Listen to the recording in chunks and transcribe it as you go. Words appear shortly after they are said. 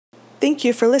Thank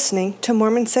you for listening to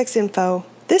Mormon Sex Info.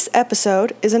 This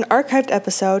episode is an archived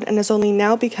episode and is only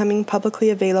now becoming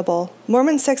publicly available.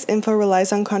 Mormon Sex Info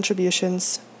relies on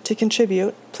contributions. To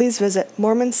contribute, please visit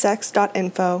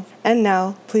mormonsex.info. And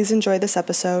now, please enjoy this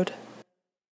episode.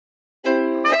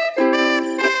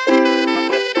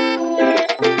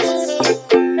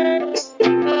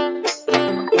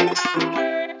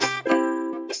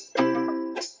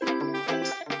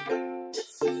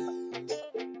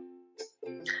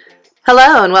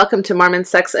 Hello and welcome to Mormon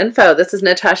Sex Info. This is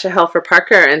Natasha Helfer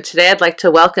Parker, and today I'd like to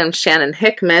welcome Shannon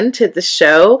Hickman to the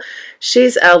show.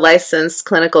 She's a licensed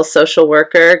clinical social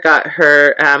worker, got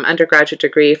her undergraduate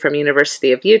degree from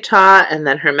University of Utah, and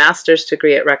then her master's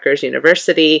degree at Rutgers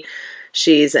University.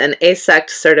 She's an AASECT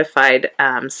Certified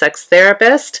Sex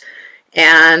Therapist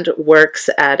and works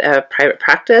at a private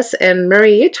practice in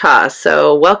Murray, Utah.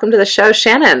 So welcome to the show,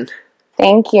 Shannon.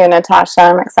 Thank you, Natasha.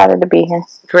 I'm excited to be here.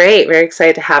 Great. Very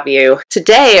excited to have you.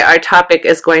 Today, our topic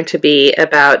is going to be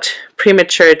about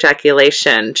premature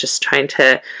ejaculation, just trying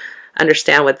to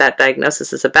understand what that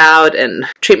diagnosis is about and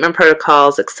treatment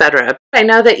protocols, etc. I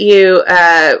know that you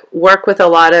work with a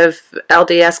lot of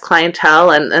LDS clientele,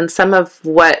 and some of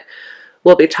what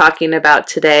we'll be talking about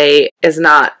today is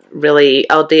not really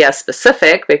LDS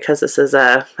specific because this is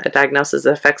a diagnosis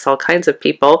that affects all kinds of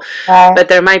people, but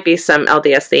there might be some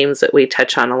LDS themes that we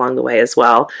touch on along the way as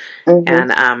well.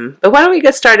 And but why don't we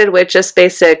get started with just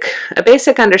a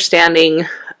basic understanding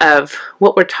of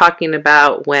what we're talking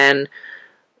about when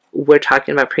we're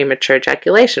talking about premature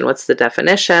ejaculation. What's the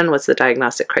definition? What's the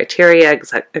diagnostic criteria,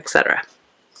 etc.?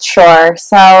 Sure.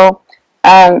 So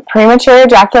premature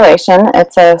ejaculation,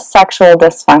 it's a sexual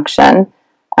dysfunction,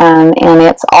 and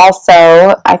it's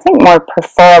also, I think more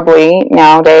preferably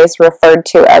nowadays, referred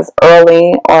to as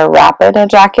early or rapid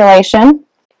ejaculation.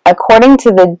 According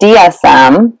to the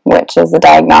DSM, which is the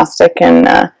Diagnostic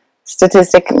and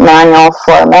Statistic Manual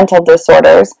for Mental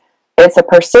Disorders, it's a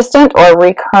persistent or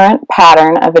recurrent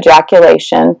pattern of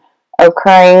ejaculation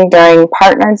occurring during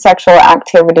partnered sexual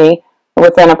activity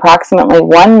within approximately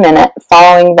 1 minute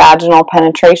following vaginal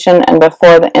penetration and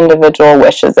before the individual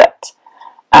wishes it.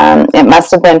 It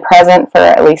must have been present for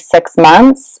at least 6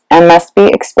 months and must be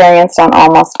experienced on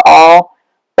almost all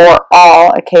or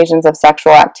all occasions of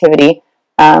sexual activity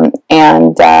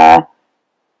and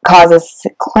causes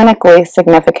clinically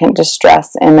significant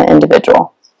distress in the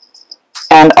individual.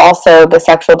 And also, the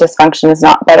sexual dysfunction is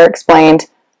not better explained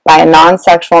by a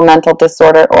non-sexual mental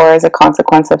disorder or as a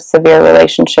consequence of severe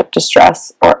relationship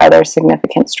distress or other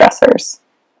significant stressors.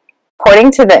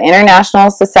 According to the International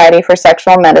Society for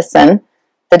Sexual Medicine,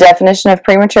 the definition of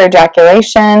premature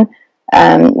ejaculation,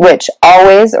 which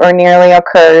always or nearly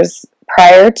occurs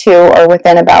prior to or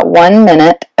within about 1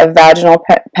 minute of vaginal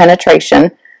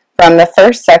penetration from the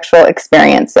first sexual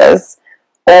experiences,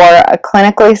 or a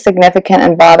clinically significant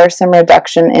and bothersome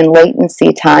reduction in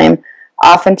latency time,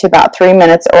 often to about 3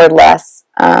 minutes or less,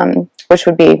 which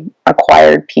would be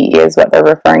acquired PE is what they're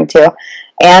referring to,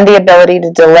 and the ability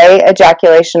to delay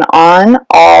ejaculation on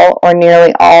all or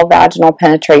nearly all vaginal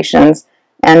penetrations,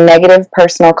 and negative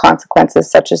personal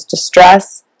consequences such as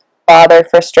distress, bother,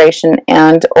 frustration,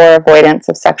 and or avoidance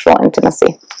of sexual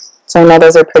intimacy. So I know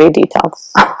those are pretty detailed.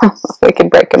 We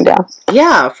could break them down.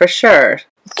 Yeah, for sure.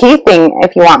 Key thing,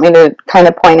 if you want me to kind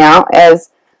of point out, is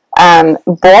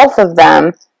both of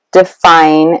them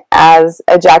define as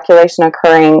ejaculation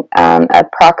occurring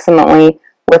approximately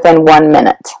within 1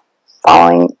 minute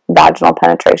following vaginal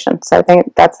penetration. So I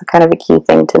think that's kind of a key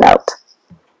thing to note.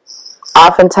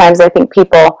 Oftentimes I think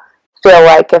people feel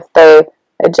like if they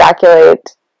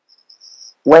ejaculate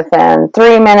within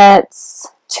 3 minutes,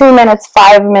 2 minutes,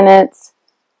 5 minutes,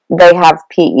 they have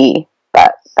PE,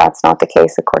 but that's not the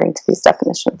case according to these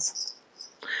definitions.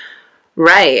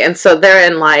 Right, and so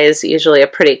therein lies usually a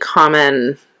pretty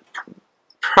common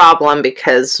problem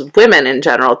because women in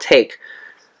general take,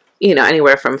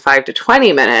 anywhere from 5 to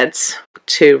 20 minutes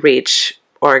to reach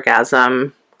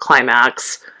orgasm,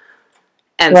 climax.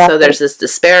 And so there's this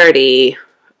disparity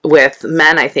with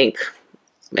men, I think,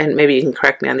 and maybe you can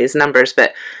correct me on these numbers,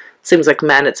 but it seems like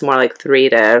men, it's more like 3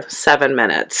 to 7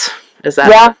 minutes. Is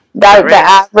that right?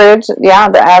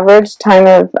 The average time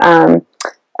of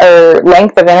or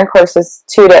length of intercourse is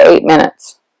 2 to 8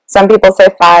 minutes. Some people say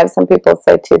 5, some people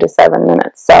say 2 to 7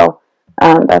 minutes. So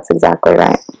that's exactly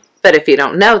right. But if you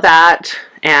don't know that,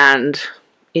 and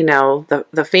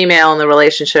the female in the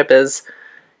relationship is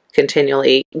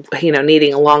continually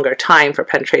needing a longer time for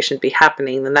penetration to be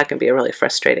happening, then that can be a really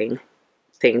frustrating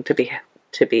thing to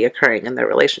be occurring in their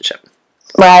relationship.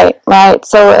 Right.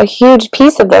 So a huge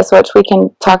piece of this, which we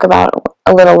can talk about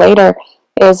a little later,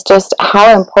 is just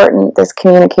how important this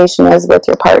communication is with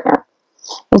your partner.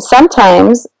 And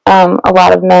sometimes a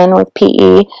lot of men with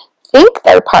PE think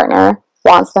their partner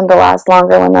wants them to last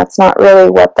longer when that's not really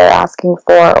what they're asking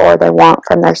for or they want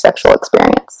from their sexual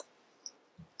experience.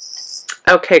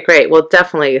 Okay, great. We'll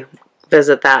definitely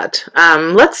visit that.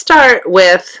 Let's start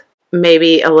with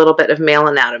maybe a little bit of male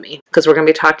anatomy, because we're going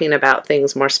to be talking about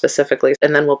things more specifically,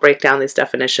 and then we'll break down these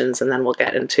definitions, and then we'll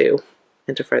get into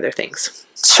further things.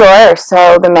 Sure.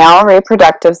 So the male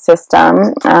reproductive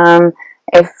system,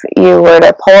 if you were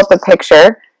to pull up a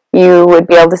picture, you would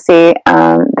be able to see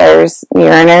there's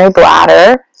urinary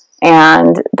bladder,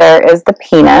 and there is the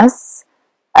penis,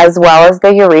 as well as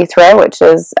the urethra, which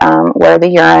is where the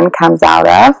urine comes out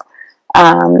of.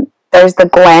 There's the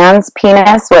glans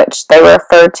penis, which they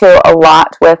refer to a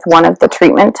lot with one of the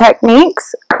treatment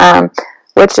techniques,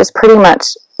 which is pretty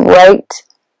much right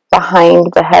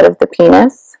behind the head of the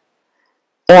penis.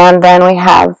 And then we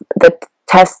have the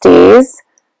testes,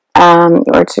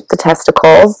 or the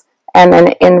testicles, and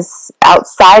then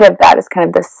outside of that is kind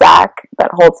of the sac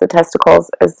that holds the testicles,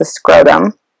 is the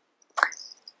scrotum.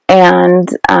 And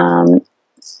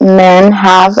men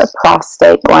have a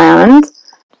prostate gland.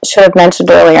 Should have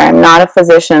mentioned earlier, I'm not a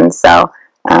physician, so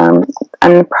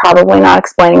I'm probably not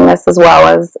explaining this as well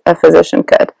as a physician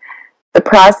could. The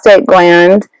prostate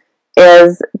gland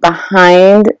is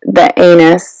behind the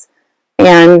anus,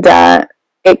 and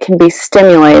it can be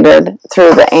stimulated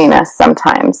through the anus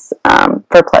sometimes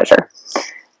for pleasure.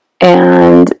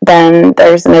 And then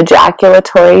there's an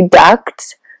ejaculatory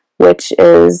duct, which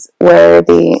is where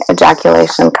the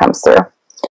ejaculation comes through.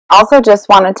 Also just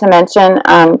wanted to mention,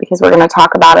 because we're going to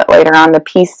talk about it later on, the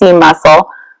PC muscle,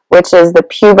 which is the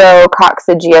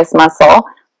pubococcygeus muscle.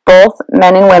 Both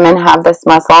men and women have this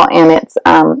muscle, and it's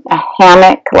a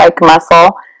hammock-like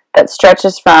muscle that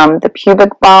stretches from the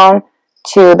pubic bone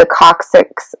to the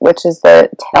coccyx, which is the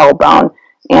tailbone,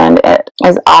 and it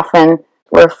is often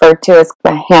referred to as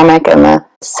the hammock and the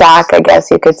sac, I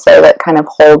guess you could say, that kind of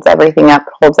holds everything up,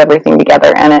 holds everything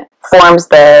together, and it forms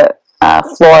the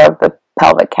floor of the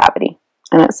pelvic cavity,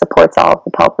 and it supports all of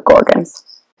the pelvic organs.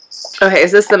 Okay,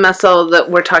 is this the muscle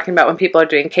that we're talking about when people are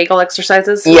doing Kegel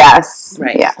exercises? Yes.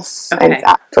 Right. Yes, okay.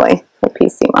 Exactly. The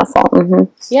PC muscle. Mm-hmm.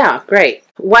 Yeah, great.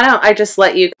 Why don't I just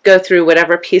let you go through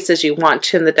whatever pieces you want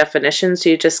to in the definitions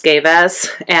you just gave us,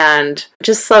 and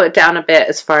just slow it down a bit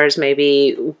as far as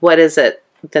maybe what is it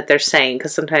that they're saying,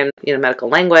 because sometimes, medical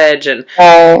language, and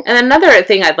another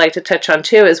thing I'd like to touch on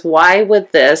too is why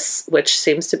would this, which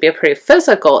seems to be a pretty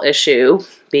physical issue,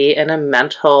 be in a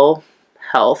mental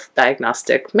health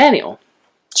diagnostic manual?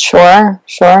 Sure,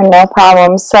 no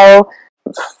problem. So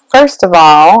first of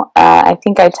all, I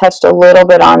think I touched a little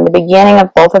bit on the beginning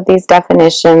of both of these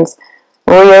definitions.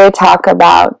 We really talk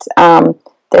about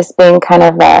this being kind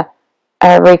of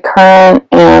a recurrent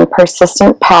and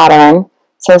persistent pattern.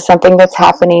 So something that's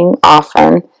happening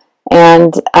often,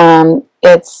 and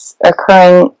it's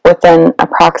occurring within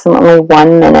approximately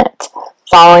 1 minute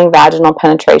following vaginal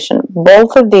penetration.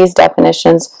 Both of these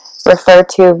definitions refer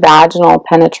to vaginal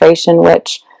penetration,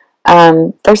 which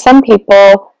for some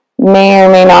people may or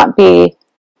may not be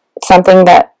something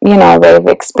that they've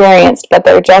experienced, but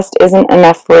there just isn't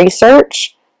enough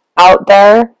research out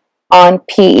there on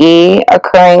PE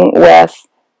occurring with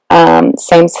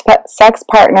same-sex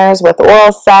partners, with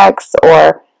oral sex,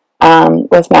 or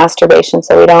with masturbation.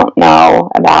 So we don't know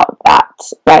about that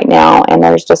right now, and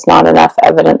there's just not enough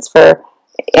evidence for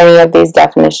any of these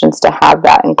definitions to have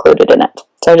that included in it.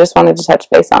 So I just wanted to touch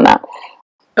base on that.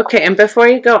 Okay, and before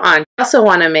you go on, I also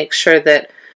want to make sure that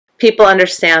people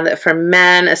understand that for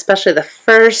men, especially the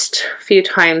first few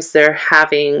times they're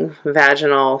having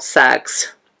vaginal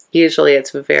sex, usually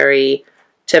it's very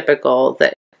typical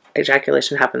that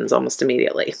ejaculation happens almost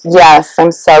immediately. Yes,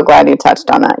 I'm so glad you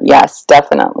touched on that. Yes,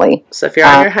 definitely. So if you're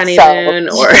on your honeymoon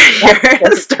or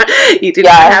you do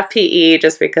not have PE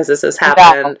just because this has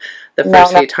happened the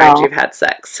first few times you've had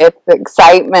sex. It's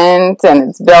excitement and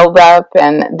it's build-up,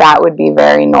 and that would be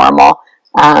very normal.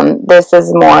 This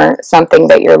is more something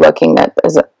that you're looking at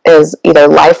is either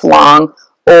lifelong,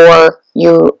 or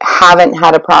you haven't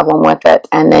had a problem with it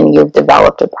and then you've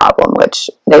developed a problem, which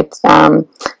they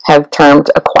have termed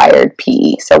acquired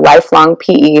PE. So lifelong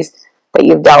PEs that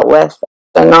you've dealt with,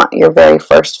 so not your very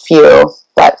first few,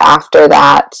 but after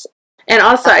that. And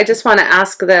also, I just want to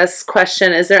ask this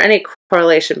question: is there any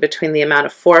correlation between the amount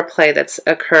of foreplay that's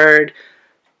occurred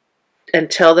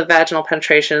until the vaginal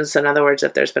penetration? So in other words,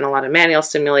 if there's been a lot of manual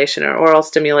stimulation or oral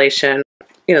stimulation,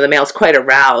 the male's quite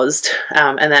aroused,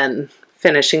 and then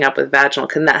finishing up with vaginal,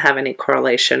 can that have any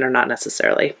correlation or not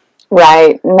necessarily?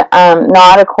 Right.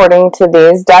 Not according to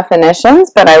these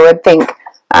definitions, but I would think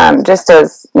just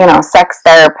as, sex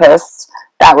therapists,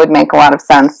 that would make a lot of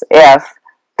sense if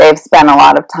they've spent a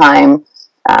lot of time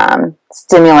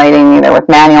stimulating either with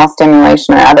manual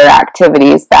stimulation or other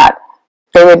activities, that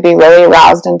they would be really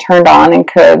aroused and turned on and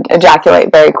could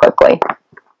ejaculate very quickly.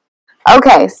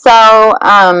 Okay, so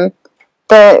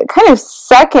the kind of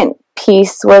second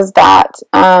piece was that,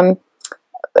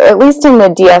 at least in the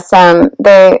DSM,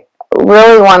 they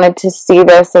really wanted to see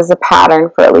this as a pattern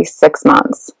for at least 6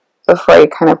 months before you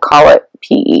kind of call it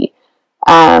PE,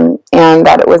 and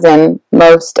that it was in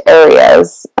most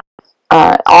areas,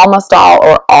 almost all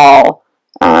or all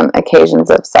occasions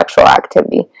of sexual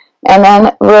activity. And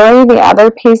then really the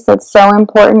other piece that's so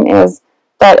important is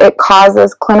that it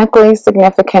causes clinically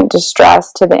significant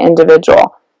distress to the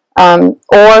individual,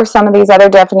 or some of these other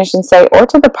definitions say, or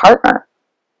to the partner.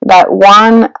 That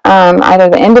one, either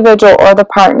the individual or the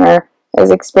partner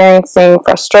is experiencing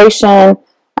frustration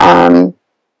and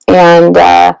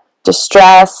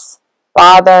distress,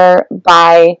 bother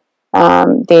by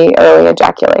the early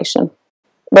ejaculation.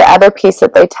 The other piece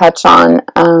that they touch on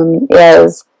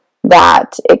is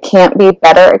that it can't be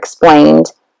better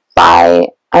explained by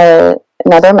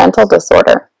another mental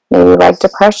disorder, maybe like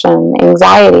depression,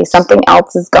 anxiety, something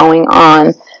else is going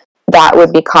on that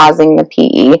would be causing the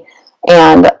PE.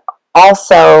 And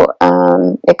also,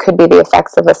 it could be the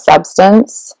effects of a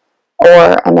substance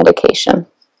or a medication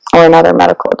or another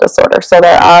medical disorder. So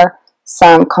there are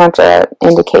some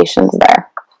contraindications there.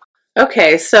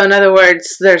 Okay, so in other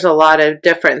words, there's a lot of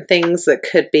different things that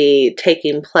could be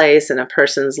taking place in a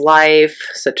person's life,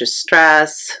 such as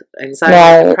stress,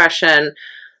 anxiety, depression,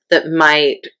 that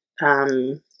might,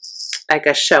 I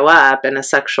guess, show up in a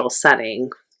sexual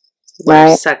setting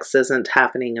where sex isn't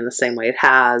happening in the same way it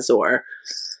has, or,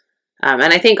 and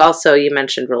I think also you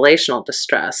mentioned relational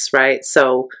distress, right?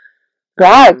 So,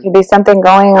 it could be something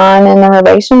going on in the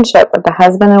relationship with the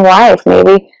husband and wife.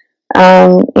 Maybe,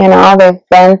 they've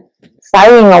been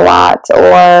fighting a lot,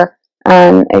 or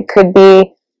it could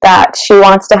be that she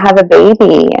wants to have a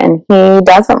baby and he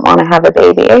doesn't want to have a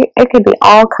baby. It could be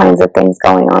all kinds of things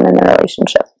going on in the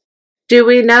relationship. Do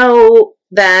we know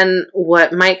then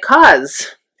what might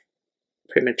cause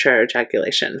premature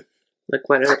ejaculation? Like,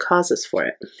 what are the causes for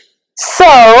it?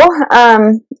 So,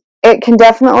 it can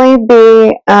definitely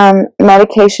be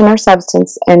medication or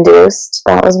substance induced.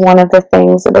 That was one of the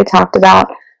things that they talked about.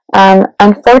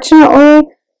 Unfortunately,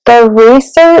 the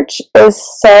research is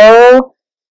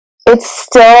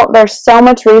there's so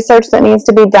much research that needs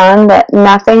to be done that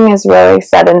nothing is really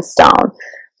set in stone.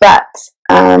 But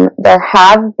there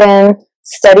have been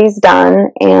studies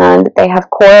done, and they have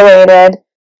correlated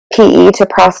PE to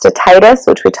prostatitis,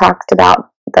 which we talked about,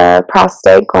 the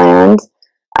prostate gland.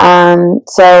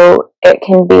 So it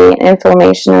can be an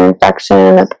inflammation or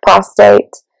infection of the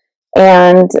prostate,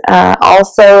 and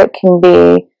also it can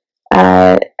be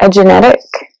a genetic.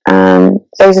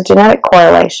 There's a genetic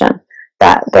correlation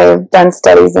that they've done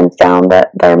studies and found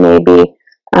that there may be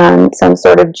some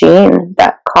sort of gene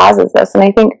that causes this. And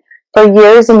I think for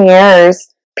years and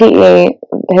years, PE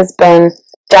has been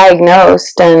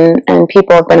diagnosed and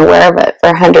people have been aware of it for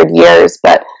 100 years,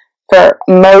 but for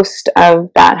most of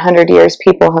that 100 years,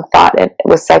 people have thought it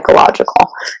was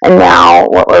psychological. And now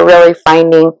what we're really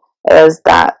finding is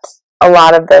that a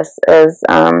lot of this is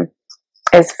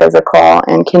physical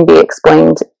and can be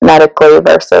explained medically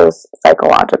versus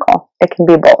psychological. It can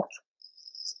be both.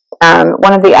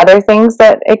 One of the other things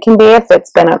that it can be, if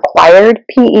it's been acquired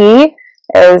PE,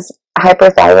 is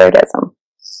hyperthyroidism.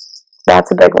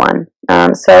 That's a big one.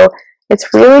 So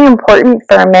it's really important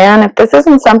for a man, if this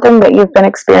isn't something that you've been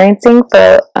experiencing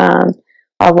for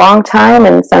a long time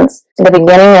and since the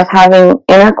beginning of having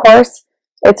intercourse,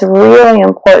 it's really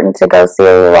important to go see a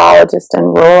urologist and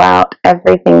rule out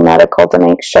everything medical to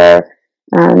make sure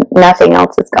nothing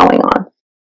else is going on.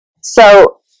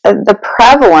 So the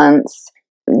prevalence,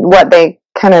 what they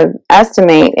kind of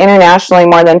estimate internationally,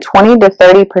 more than 20 to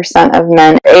 30% of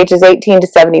men ages 18 to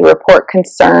 70 report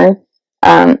concern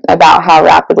about how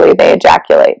rapidly they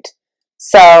ejaculate.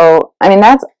 So, I mean,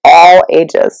 that's all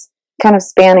ages, kind of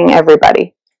spanning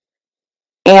everybody.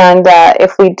 And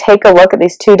if we take a look at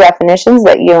these two definitions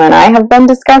that you and I have been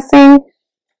discussing,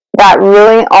 that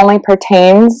really only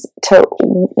pertains to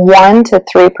 1 to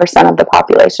 3% of the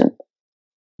population.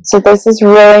 So this is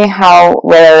really how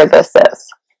rare this is.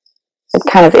 It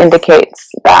kind of indicates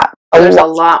that there's a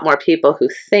lot more people who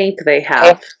think they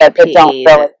have PE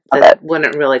that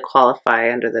wouldn't really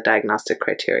qualify under the diagnostic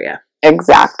criteria.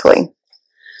 Exactly.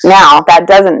 Now, that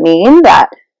doesn't mean that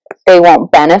they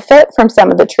won't benefit from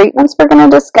some of the treatments we're going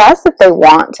to discuss. If they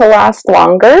want to last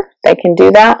longer, they can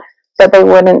do that, but they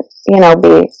wouldn't,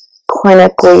 be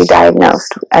clinically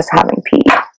diagnosed as having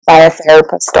PE by a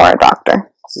therapist or a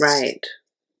doctor. Right.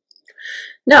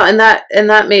 No, and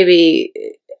that maybe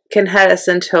can head us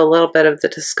into a little bit of the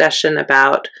discussion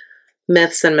about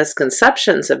myths and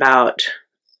misconceptions about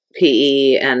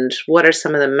PE, and what are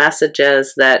some of the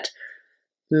messages that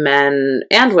men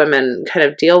and women kind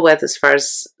of deal with as far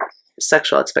as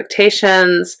sexual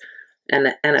expectations and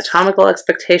anatomical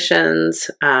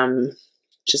expectations,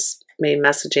 just main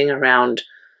messaging around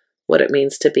what it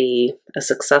means to be a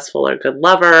successful or good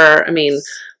lover. I mean,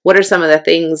 what are some of the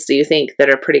things, do you think, that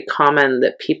are pretty common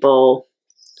that people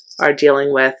are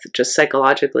dealing with just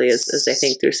psychologically as they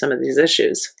think through some of these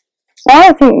issues? Well,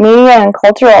 I think media and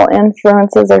cultural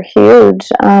influences are huge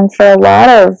for a lot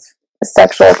of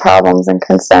sexual problems and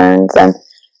concerns.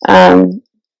 And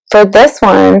for this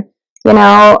one, men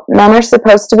are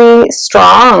supposed to be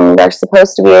strong. They're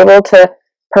supposed to be able to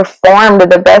perform to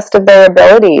the best of their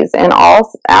abilities in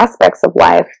all aspects of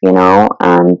life.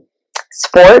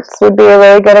 Sports would be a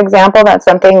really good example. That's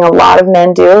something a lot of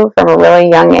men do from a really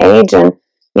young age. And,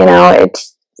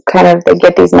 it's kind of, they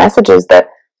get these messages that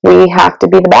we have to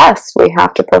be the best. We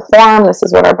have to perform. This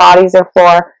is what our bodies are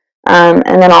for.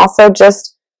 And then also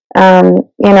just, I know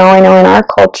in our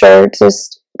culture,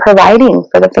 just providing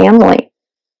for the family.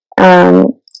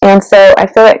 And so I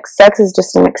feel like sex is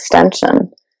just an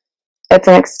extension. It's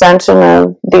an extension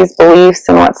of these beliefs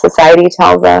and what society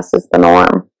tells us is the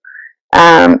norm.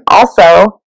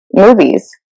 Also, movies.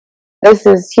 This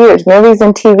is huge. Movies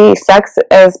and TV, sex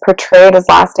is portrayed as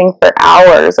lasting for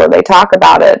hours, or they talk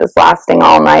about it as lasting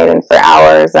all night and for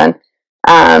hours. And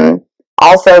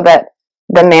also that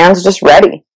the man's just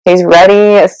ready. He's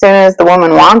ready as soon as the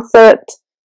woman wants it.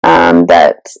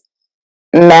 That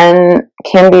men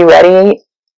can be ready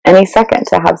any second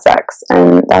to have sex.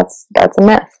 And that's a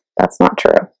myth. That's not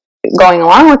true. Going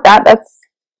along with that, that's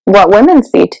what women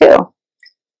see too.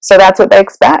 So that's what they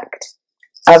expect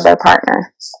of their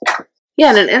partner. Yeah,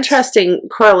 and an interesting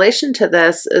correlation to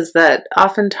this is that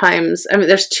oftentimes,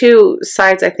 there's two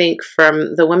sides, I think,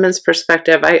 from the women's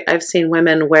perspective. I've seen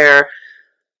women where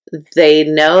they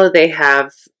know they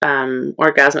have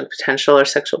orgasmic potential or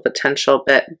sexual potential,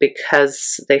 but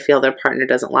because they feel their partner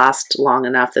doesn't last long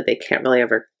enough, that they can't really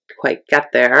ever quite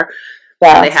get there.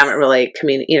 Yes. And they haven't really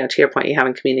to your point, you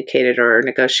haven't communicated or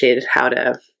negotiated how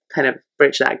to kind of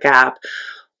bridge that gap.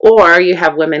 Or you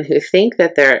have women who think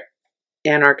that they're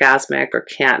anorgasmic or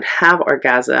can't have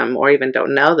orgasm, or even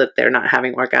don't know that they're not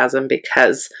having orgasm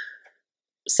because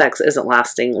sex isn't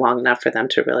lasting long enough for them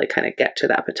to really kind of get to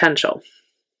that potential.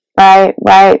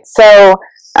 Right. So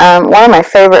one of my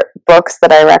favorite books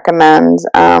that I recommend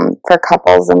for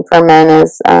couples and for men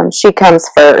is She Comes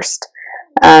First.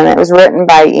 It was written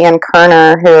by Ian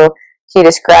Kerner, who he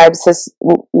describes his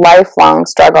lifelong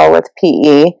struggle with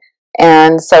PE.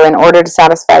 And so in order to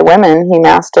satisfy women, he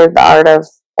mastered the art of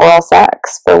oral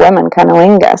sex for women,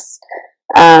 cunnilingus.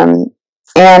 And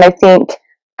I think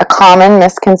a common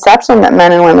misconception that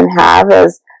men and women have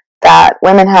is that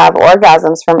women have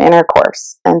orgasms from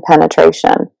intercourse and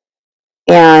penetration.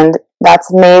 And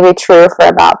that's maybe true for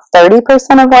about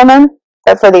 30% of women,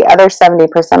 but for the other 70%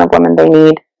 of women, they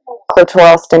need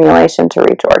clitoral stimulation to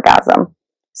reach orgasm.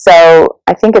 So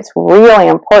I think it's really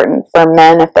important for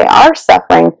men, if they are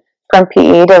suffering from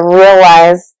PE, to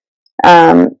realize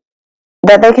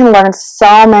that they can learn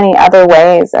so many other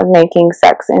ways of making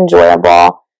sex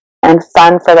enjoyable and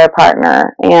fun for their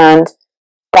partner, and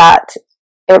that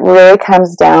it really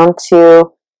comes down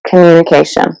to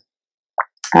communication.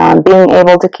 Being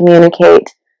able to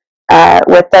communicate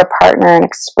with their partner and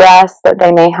express that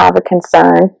they may have a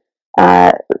concern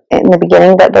in the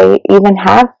beginning that they even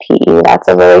have PE. That's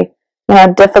a really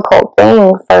difficult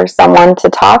thing for someone to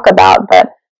talk about, but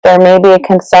there may be a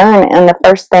concern, and the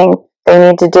first thing they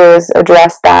need to do is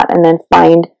address that and then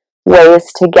find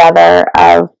ways together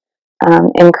of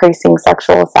increasing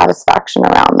sexual satisfaction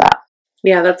around that.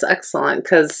 Yeah, that's excellent,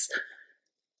 because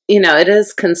it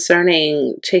is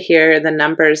concerning to hear the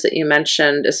numbers that you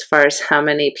mentioned as far as how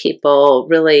many people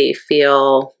really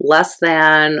feel less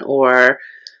than or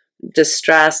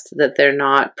distressed that they're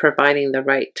not providing the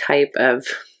right type of,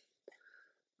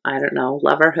 I don't know,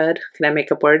 loverhood. Can I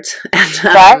make up words?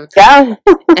 Yeah.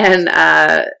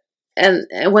 And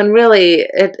when really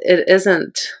it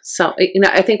isn't. So,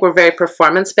 I think we're very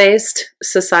performance-based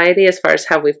society as far as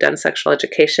how we've done sexual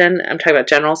education. I'm talking about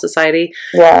general society.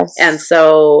 Yes. And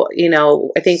so,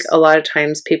 I think a lot of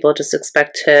times people just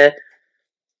expect that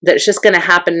it's just going to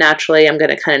happen naturally. I'm going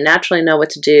to kind of naturally know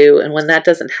what to do. And when that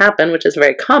doesn't happen, which is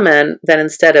very common, then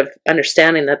instead of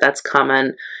understanding that that's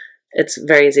common, it's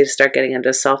very easy to start getting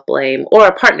into self-blame or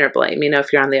a partner blame,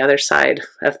 if you're on the other side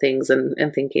of things and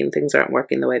thinking things aren't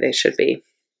working the way they should be.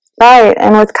 Right.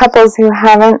 And with couples who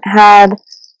haven't had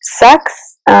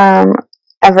sex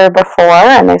ever before,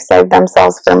 and they saved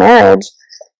themselves for marriage,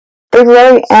 they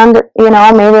really, and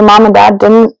maybe mom and dad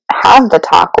didn't have the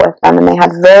talk with them, and they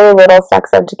had very little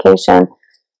sex education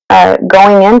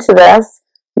going into this.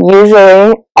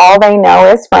 Usually all they know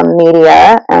is from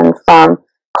media and from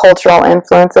cultural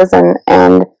influences,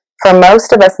 and for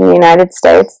most of us in the United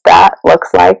States, that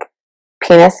looks like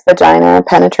penis vagina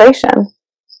penetration,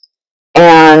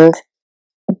 and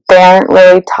they aren't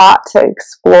really taught to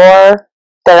explore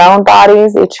their own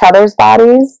bodies, each other's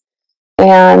bodies,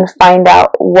 and find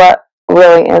out what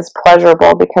really is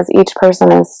pleasurable, because each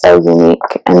person is so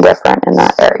unique and different in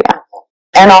that area.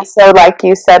 And also, like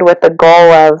you said, with the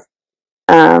goal of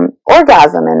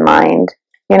orgasm in mind,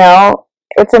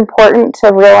 it's important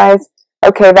to realize,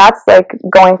 okay, that's like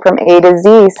going from A to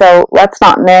Z, so let's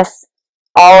not miss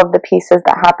all of the pieces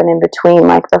that happen in between,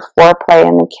 like the foreplay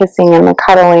and the kissing and the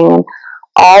cuddling and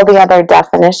all the other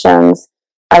definitions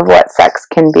of what sex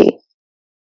can be.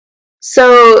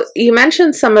 So you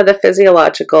mentioned some of the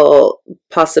physiological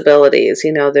possibilities.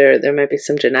 There might be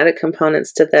some genetic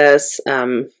components to this.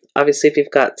 Obviously, if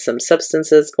you've got some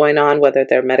substances going on, whether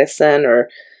they're medicine or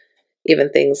even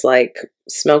things like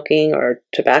smoking or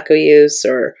tobacco use,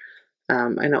 or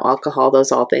I know alcohol,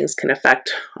 those all things can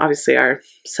affect, obviously, our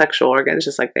sexual organs,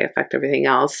 just like they affect everything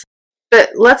else.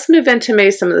 But let's move into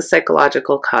maybe some of the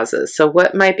psychological causes. So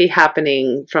what might be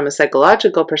happening from a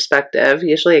psychological perspective,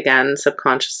 usually, again,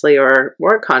 subconsciously or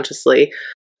consciously,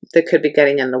 that could be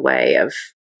getting in the way of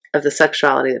the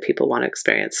sexuality that people want to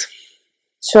experience?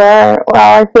 Sure.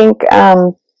 Well, I think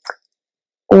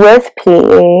with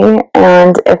PE,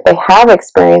 and if they have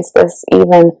experienced this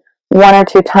even one or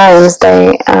two times,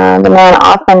 the man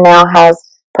often now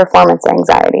has performance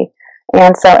anxiety.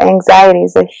 And so anxiety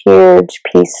is a huge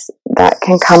piece that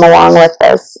can come along with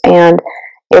this. And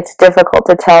it's difficult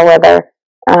to tell whether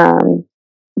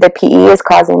the PE is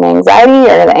causing the anxiety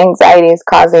or the anxiety is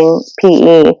causing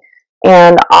PE.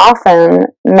 And often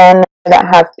men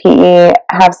that have PE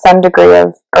have some degree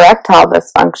of erectile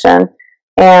dysfunction.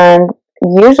 And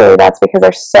usually that's because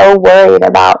they're so worried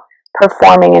about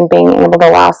performing and being able to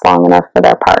last long enough for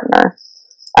their partner.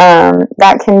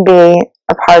 That can be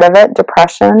a part of it.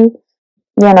 Depression,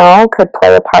 could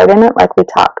play a part in it, like we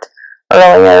talked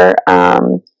earlier.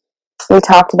 We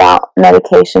talked about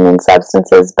medication and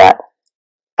substances, but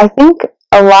I think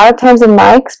a lot of times in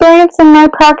my experience, in my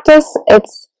practice,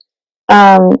 it's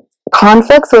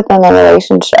conflicts within a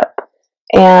relationship.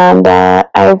 And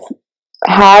I've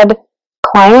had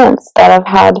clients that have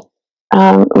had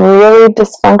really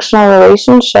dysfunctional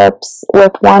relationships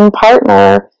with one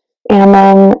partner, and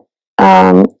then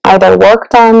either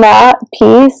worked on that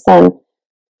piece and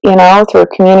through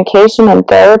communication and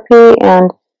therapy,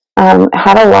 and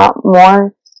had a lot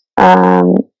more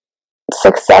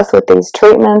success with these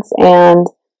treatments, and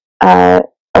a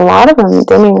lot of them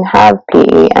didn't even have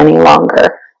PE any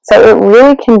longer. So it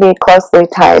really can be closely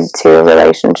tied to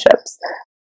relationships.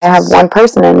 I have one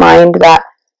person in mind that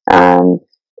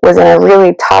was in a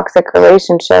really toxic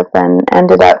relationship and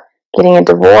ended up getting a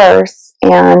divorce,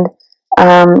 and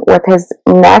with his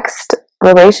next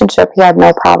relationship, he had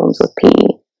no problems with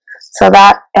PE. So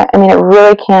that, it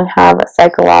really can have a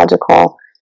psychological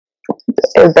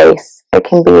base. It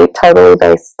can be totally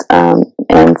based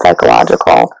in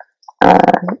psychological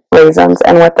reasons.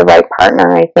 And with the right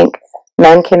partner, I think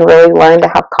men can really learn to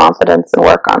have confidence and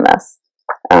work on this.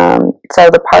 So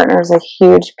the partner is a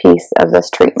huge piece of this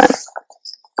treatment.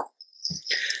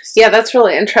 Yeah, that's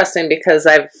really interesting, because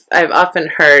I've often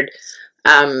heard,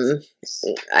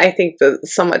 I think the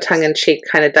somewhat tongue-in-cheek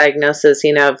kind of diagnosis,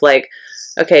 of like,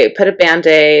 okay, put a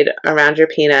Band-Aid around your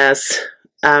penis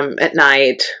at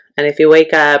night, and if you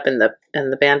wake up and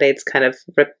the Band-Aid's kind of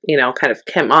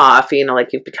come off,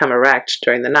 like you've become erect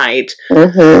during the night,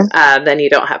 then you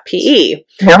don't have PE,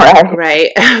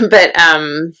 right?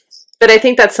 But I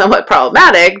think that's somewhat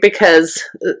problematic, because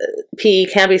PE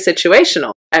can be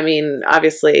situational.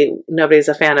 Obviously nobody's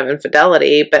a fan of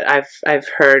infidelity, but I've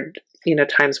heard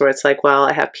times where it's like, well,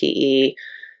 I have PE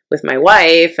with my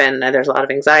wife, and there's a lot of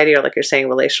anxiety, or like you're saying,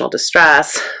 relational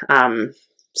distress.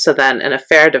 So then an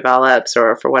affair develops,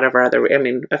 or for whatever other,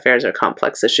 affairs are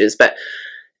complex issues, but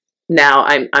now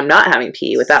I'm not having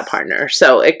PE with that partner.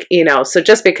 So so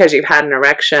just because you've had an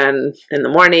erection in the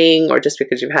morning, or just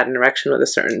because you've had an erection with a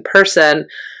certain person,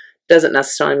 doesn't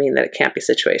necessarily mean that it can't be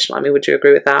situational. Would you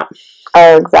agree with that?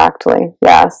 Oh, exactly.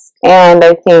 Yes. And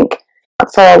I think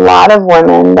for a lot of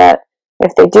women, that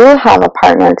if they do have a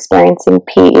partner experiencing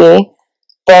PE,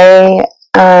 they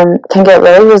can get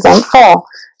really resentful.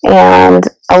 And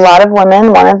a lot of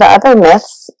women, one of the other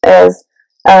myths is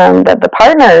that the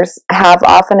partners have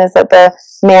often is that the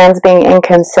man's being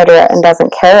inconsiderate and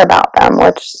doesn't care about them,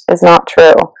 which is not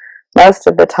true. Most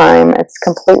of the time, it's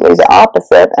completely the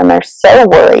opposite, and they're so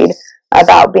worried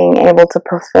about being able to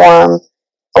perform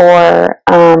or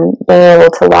being able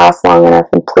to last long enough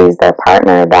and please their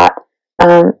partner that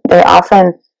they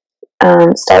often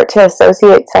start to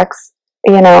associate sex,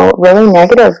 really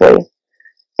negatively.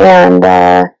 And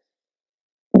they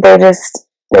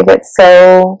get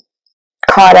so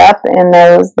caught up in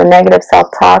the negative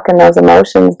self-talk and those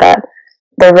emotions that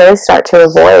they really start to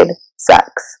avoid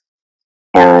sex.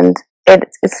 And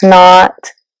it's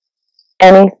not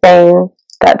anything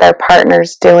that their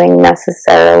partner's doing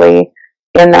necessarily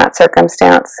in that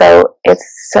circumstance. So it's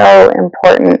so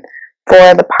important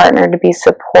for the partner to be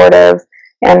supportive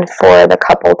and for the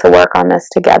couple to work on this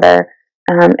together,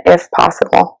 if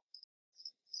possible.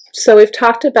 So we've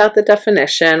talked about the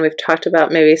definition. We've talked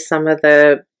about maybe some of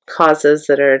the causes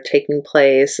that are taking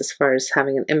place as far as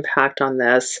having an impact on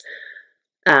this.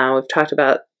 We've talked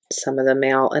about some of the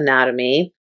male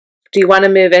anatomy. Do you want to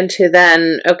move into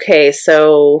then, okay,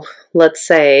 so let's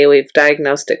say we've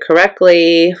diagnosed it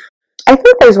correctly. I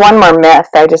think there's one more myth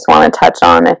I just want to touch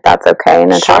on, if that's okay,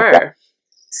 Natasha. Sure.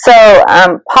 So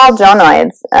Paul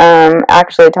Jonoids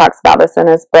actually talks about this in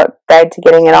his book, Guide to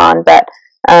Getting It On, but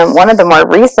one of the more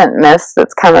recent myths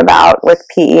that's come about with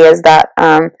PE is that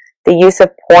the use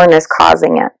of porn is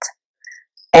causing it.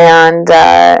 And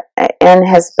in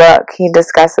his book, he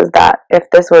discusses that if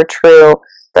this were true,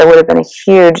 there would have been a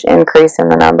huge increase in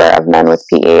the number of men with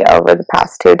PE over the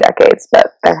past 2 decades,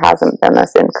 but there hasn't been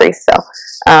this increase, so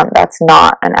that's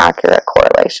not an accurate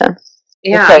correlation.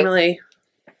 Yeah, because, really.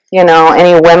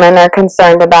 Any women are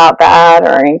concerned about that,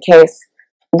 or in case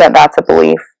that's a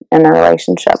belief in the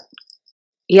relationship.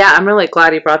 Yeah, I'm really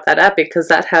glad you brought that up, because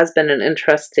that has been an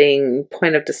interesting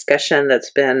point of discussion that's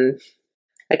been,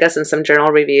 I guess, in some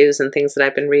journal reviews and things that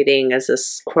I've been reading, is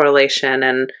this correlation.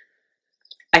 And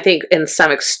I think in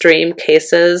some extreme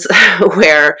cases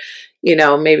where,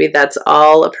 maybe that's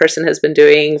all a person has been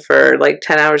doing for like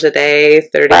 10 hours a day,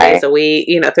 30 days a week,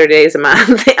 30 days a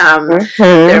month,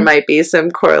 there might be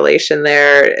some correlation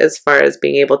there as far as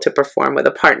being able to perform with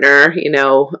a partner,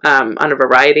 on a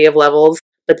variety of levels,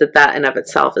 but that in of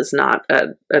itself is not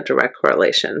a direct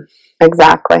correlation.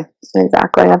 Exactly. I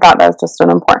thought that was just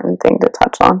an important thing to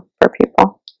touch on for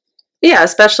people. Yeah,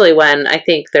 especially when I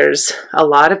think there's a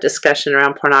lot of discussion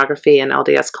around pornography and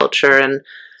LDS culture and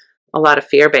a lot of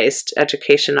fear-based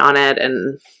education on it.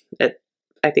 And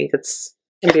I think it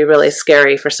can be really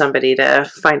scary for somebody to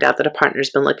find out that a partner's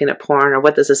been looking at porn, or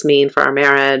what does this mean for our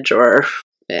marriage,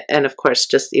 and of course,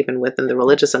 just even within the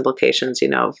religious implications,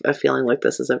 of feeling like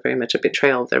this is very much a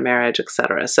betrayal of their marriage,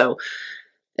 etc. So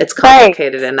it's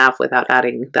complicated enough without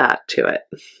adding that to it.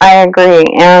 I agree.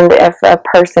 And if a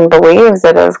person believes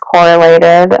it is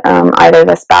correlated, either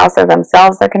the spouse or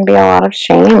themselves, there can be a lot of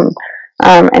shame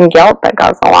and guilt that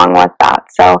goes along with that.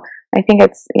 So I think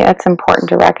it's important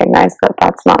to recognize that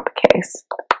that's not the case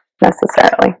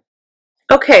necessarily.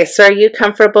 Okay, so are you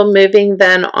comfortable moving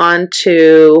then on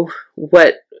to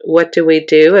what do we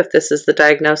do if this is the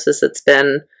diagnosis that's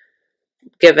been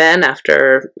given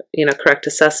after, correct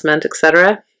assessment,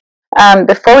 etc.?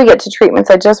 Before we get to treatments,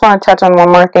 I just want to touch on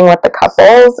one more thing with the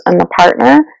couples and the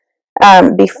partner.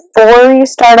 Before you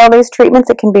start all these treatments,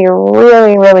 it can be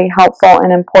really, really helpful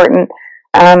and important.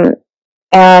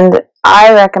 And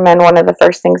I recommend one of the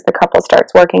first things the couple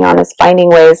starts working on is finding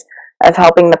ways of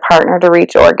helping the partner to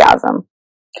reach orgasm.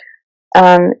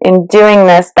 In doing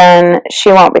this, then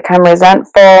she won't become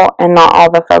resentful and not all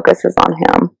the focus is on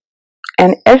him.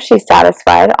 And if she's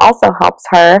satisfied, also helps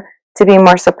her to be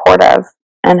more supportive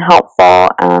and helpful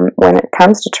when it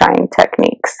comes to trying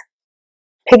techniques.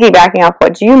 Piggybacking off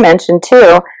what you mentioned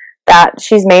too, that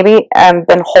she's maybe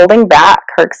been holding back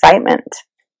her excitement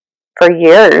for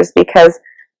years because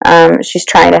she's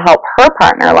trying to help her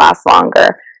partner last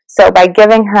longer. So by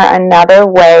giving her another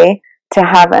way to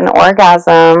have an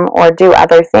orgasm or do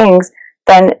other things,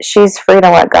 then she's free to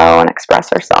let go and express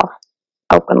herself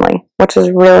openly, which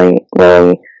is really,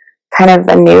 really kind of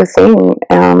a new thing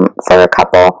for a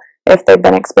couple if they've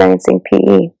been experiencing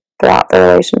PE throughout the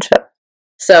relationship.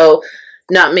 So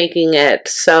not making it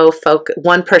so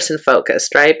one person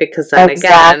focused, right? Because then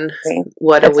again,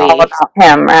 it's all about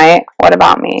him, right? What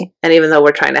about me? And even though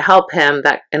we're trying to help him,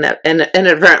 that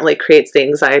inadvertently creates the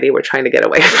anxiety we're trying to get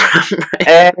away from,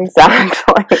 right?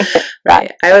 Exactly.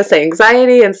 Right. I would say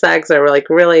anxiety and sex are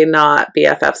really not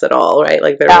BFFs at all, right?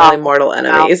 Like they're really mortal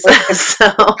enemies. So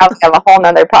I'll have a whole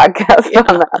nother podcast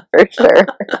on that for sure.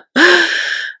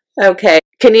 Okay.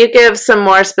 Can you give some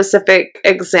more specific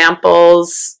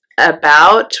examples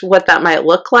about what that might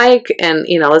look like. And,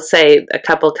 let's say a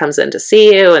couple comes in to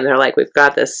see you and they're like, we've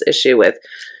got this issue with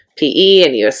PE,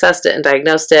 and you assessed it and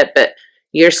diagnosed it, but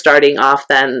you're starting off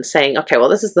then saying, okay, well,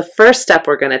 this is the first step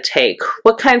we're going to take.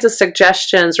 What kinds of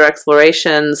suggestions or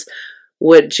explorations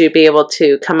would you be able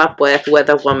to come up with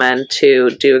a woman to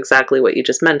do exactly what you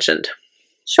just mentioned?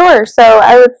 Sure. So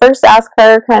I would first ask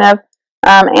her kind of,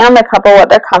 and the couple, what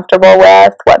they're comfortable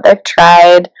with, what they've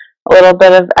tried, a little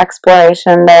bit of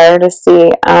exploration there to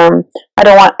see. I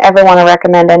don't ever want to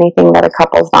recommend anything that a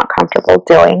couple's not comfortable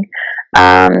doing.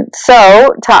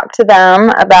 So talk to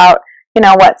them about,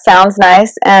 what sounds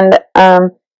nice, and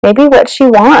maybe what she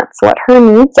wants, what her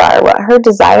needs are, what her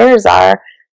desires are,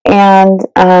 and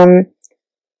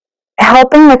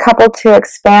helping the couple to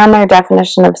expand their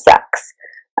definition of sex,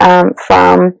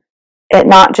 from it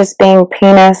not just being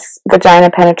penis vagina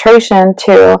penetration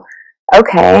to,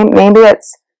 okay, maybe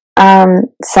it's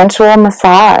sensual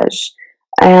massage,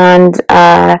 and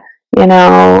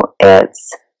it's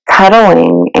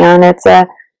cuddling, and it's a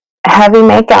heavy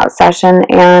makeout session.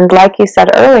 And like you said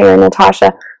earlier,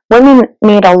 Natasha, women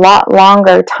need a lot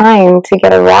longer time to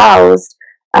get aroused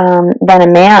than a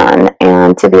man,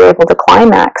 and to be able to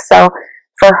climax. So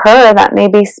for her, that may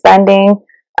be spending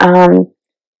 20,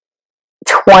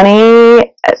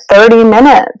 30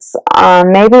 minutes,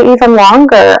 maybe even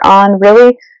longer, on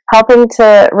really helping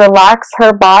to relax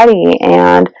her body,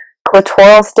 and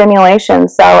clitoral stimulation.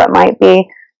 So it might be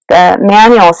the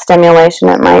manual stimulation,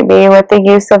 it might be with the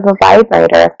use of a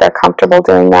vibrator if they're comfortable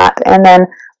doing that. And then,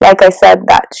 like I said,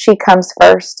 that She Comes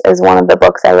First is one of the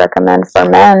books I recommend for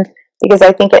men, because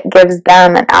I think it gives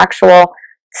them an actual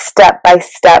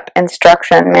step-by-step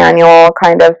instruction manual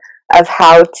kind of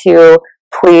how to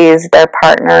please their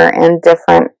partner in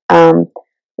different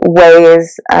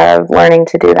ways of learning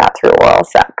to do that through oral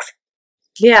sex.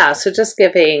 Yeah, so just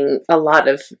giving a lot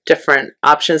of different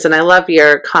options. And I love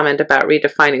your comment about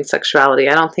redefining sexuality.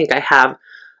 I don't think I have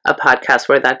a podcast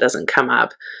where that doesn't come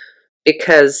up,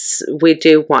 because we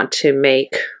do want to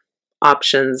make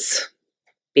options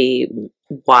be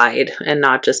wide and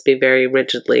not just be very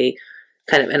rigidly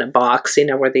kind of in a box,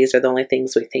 where these are the only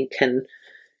things we think can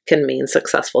mean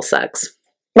successful sex.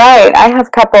 Right. I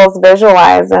have couples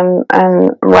visualize and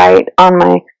write on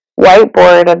my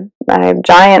whiteboard a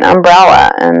giant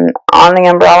umbrella, and on the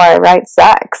umbrella I write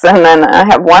sex, and then I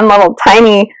have one little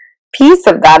tiny piece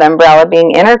of that umbrella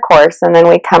being intercourse, and then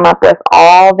we come up with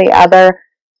all the other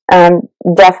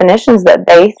definitions that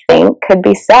they think could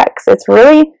be sex. It's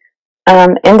really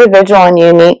individual and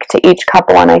unique to each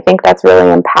couple, and I think that's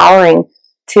really empowering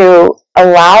to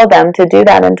allow them to do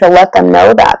that and to let them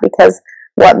know that, because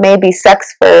what may be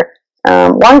sex for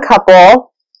one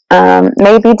couple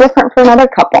may be different for another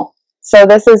couple. So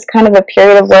this is kind of a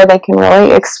period of where they can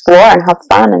really explore and have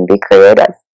fun and be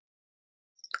creative.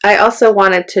 I also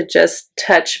wanted to just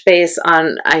touch base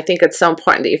on, I think it's so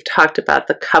important that you've talked about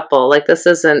the couple. Like, this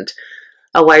isn't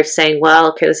a wife saying, well,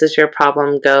 okay, this is your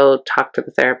problem, go talk to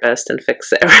the therapist and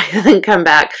fix it, right? And then come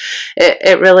back.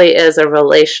 It really is a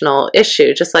relational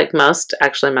issue, just like most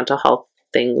actually mental health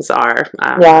things are.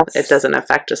 Yes. It doesn't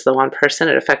affect just the one person,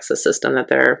 it affects the system that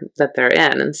they're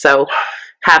in. And so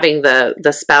having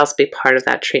the spouse be part of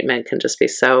that treatment can just be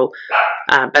so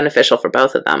beneficial for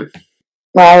both of them.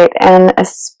 Right, and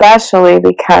especially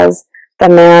because the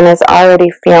man is already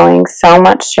feeling so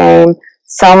much shame,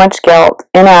 so much guilt,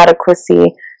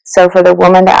 inadequacy. So for the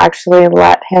woman to actually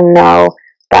let him know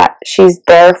that she's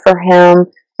there for him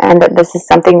and that this is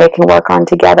something they can work on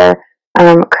together,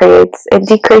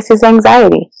 decreases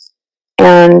anxiety.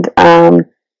 And the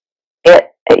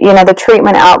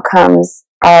treatment outcomes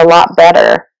are a lot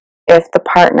better if the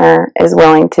partner is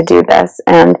willing to do this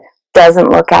and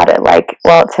doesn't look at it like,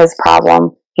 well, it's his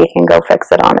problem, he can go fix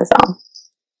it on his own.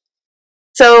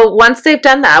 So once they've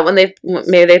done that, when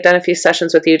maybe they've done a few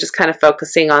sessions with you, just kind of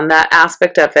focusing on that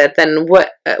aspect of it, then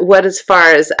what as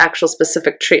far as actual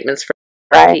specific treatments for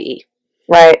PE?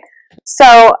 Right.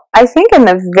 So I think in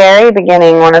the very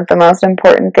beginning, one of the most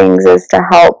important things is to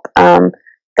help the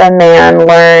man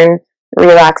learn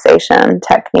relaxation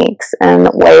techniques and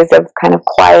ways of kind of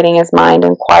quieting his mind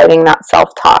and quieting that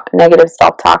self-talk, negative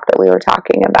self-talk that we were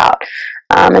talking about.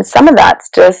 And some of that's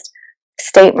just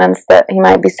statements that he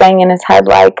might be saying in his head,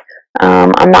 like,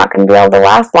 I'm not going to be able to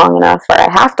last long enough, or I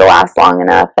have to last long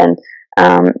enough. And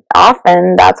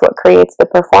often that's what creates the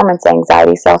performance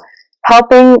anxiety. So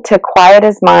helping to quiet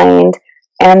his mind,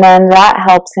 and then that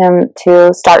helps him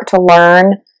to start to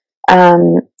learn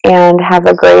and have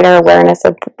a greater awareness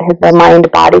of the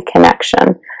mind-body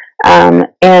connection.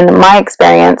 In my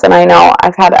experience, and I know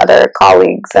I've had other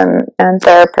colleagues and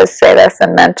therapists say this,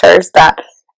 and mentors, that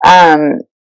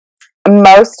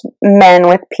most men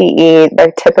with PE,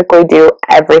 they typically do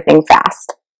everything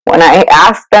fast. When I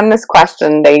ask them this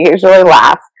question, they usually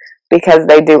laugh because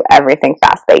they do everything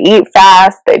fast. They eat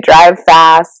fast, they drive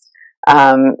fast.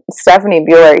 Stephanie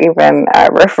Bueller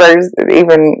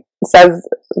even says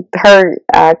her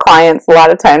clients a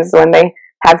lot of times when they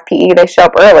have PE, they show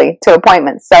up early to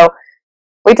appointments. So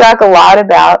we talk a lot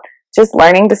about just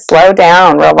learning to slow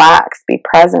down, relax, be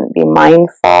present, be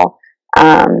mindful.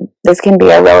 This can be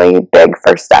a really big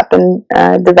first step in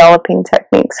developing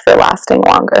techniques for lasting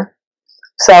longer.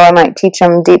 So I might teach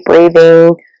them deep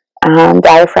breathing,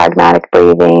 diaphragmatic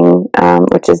breathing,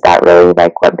 which is that really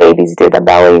like what babies do, the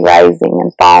belly rising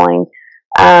and falling.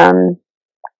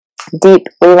 Deep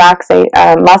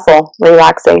muscle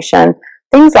relaxation,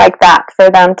 things like that for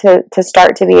them to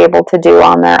start to be able to do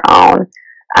on their own.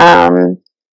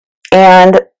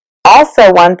 And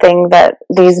also one thing that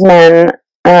these men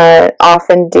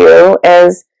often do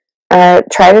is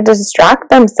try to distract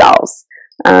themselves.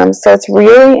 So it's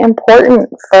really important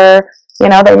for,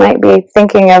 they might be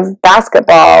thinking of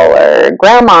basketball or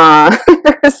grandma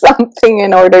or something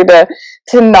in order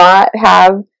to not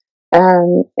have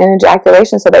an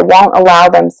ejaculation, so they won't allow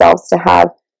themselves to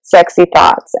have sexy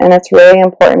thoughts. And it's really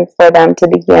important for them to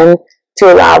begin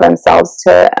to allow themselves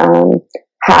to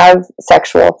have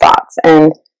sexual thoughts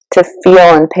and to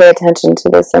feel and pay attention to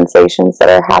the sensations that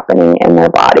are happening in their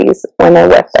bodies when they're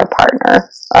with their partner,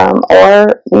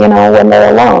 or, when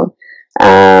they're alone.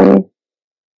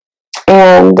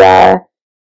 And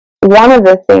one of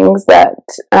the things that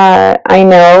I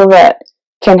know that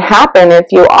can happen if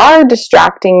you are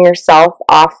distracting yourself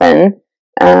often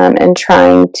and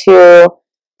trying to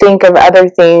think of other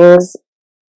things,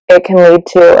 it can lead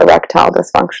to erectile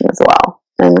dysfunction as well.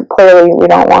 And clearly we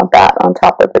don't want that on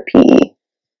top of the PE.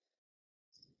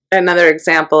 Another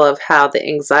example of how the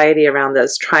anxiety around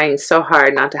this, trying so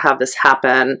hard not to have this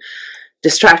happen,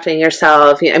 distracting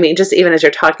yourself. I mean, just even as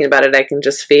you're talking about it, I can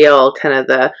just feel kind of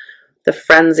the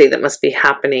frenzy that must be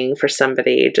happening for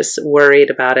somebody, just worried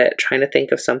about it, trying to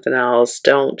think of something else.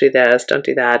 Don't do this, don't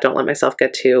do that, don't let myself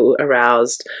get too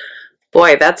aroused.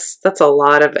 Boy, that's a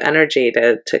lot of energy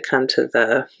to come to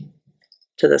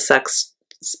the sex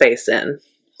space in.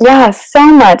 Yeah, so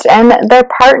much. And their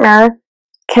partner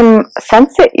can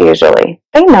sense it usually.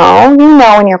 They know.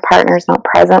 When your partner's not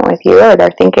present with you or they're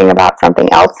thinking about something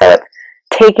else, so it's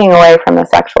taking away from the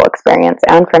sexual experience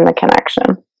and from the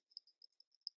connection.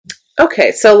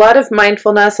 Okay, so a lot of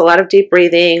mindfulness, a lot of deep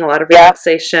breathing, a lot of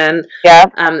relaxation. Yeah.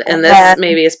 And this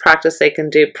maybe is practice they can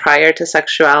do prior to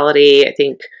sexuality. I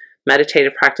think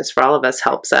meditative practice for all of us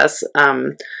helps us.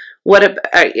 And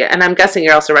I'm guessing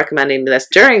you're also recommending this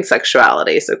during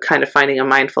sexuality, so kind of finding a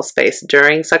mindful space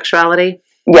during sexuality.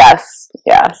 Yes,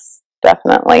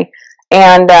 definitely.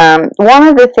 And one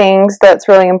of the things that's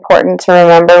really important to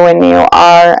remember when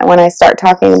I start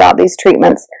talking about these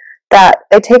treatments, that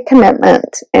they take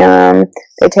commitment.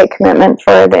 They take commitment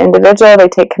for the individual, they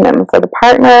take commitment for the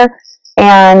partner,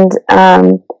 and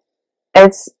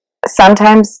it's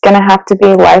sometimes going to have to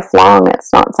be lifelong.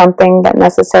 It's not something that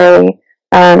necessarily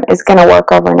is going to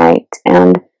work overnight.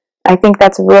 And I think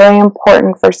that's really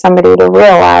important for somebody to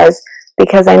realize,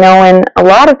 because I know when a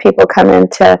lot of people come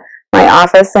into my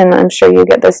office, and I'm sure you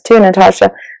get this too,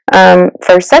 Natasha,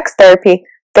 for sex therapy,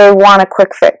 they want a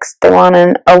quick fix. They want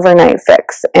an overnight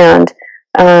fix. And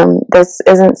this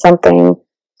isn't something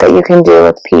that you can do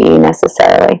with PE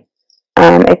necessarily.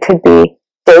 It could be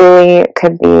daily, it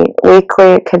could be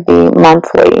weekly, it could be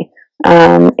monthly.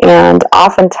 And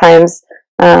oftentimes,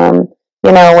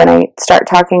 when I start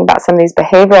talking about some of these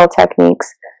behavioral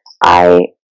techniques, I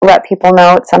let people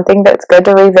know it's something that's good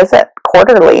to revisit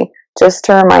quarterly, just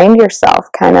to remind yourself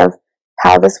kind of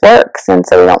how this works, and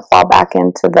so you don't fall back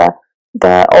into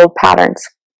the old patterns.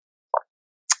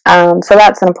 So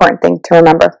that's an important thing to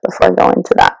remember before going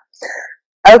to that.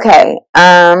 Okay,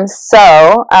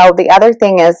 so the other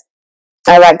thing is,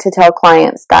 I like to tell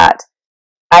clients that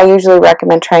I usually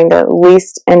recommend trying the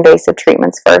least invasive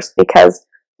treatments first, because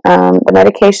the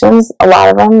medications, a lot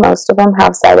of them, most of them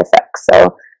have side effects.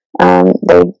 So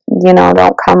they,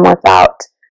 don't come without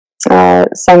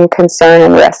some concern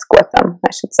and risk with them,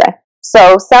 I should say.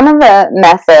 So some of the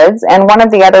methods, and one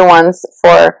of the other ones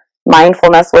for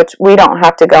mindfulness, which we don't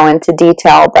have to go into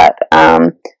detail, but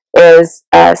is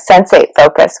sensate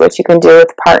focus, which you can do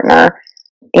with a partner.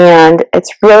 And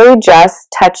it's really just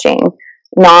touching,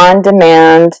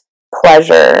 non-demand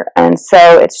pleasure. And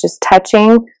so it's just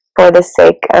touching for the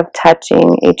sake of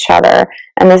touching each other.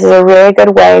 And this is a really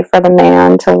good way for the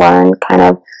man to learn kind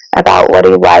of about what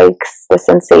he likes, the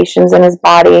sensations in his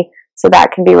body. So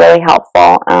that can be really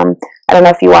helpful. I don't know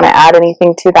if you want to add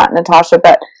anything to that, Natasha,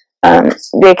 but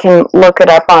they can look it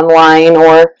up online,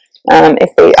 or if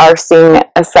they are seeing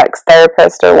a sex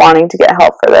therapist or wanting to get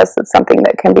help for this, it's something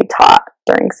that can be taught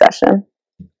during session.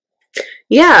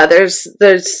 Yeah, there's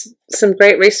some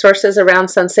great resources around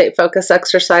sensate focus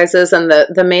exercises, and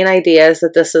the main idea is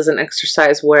that this is an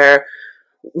exercise where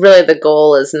really the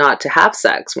goal is not to have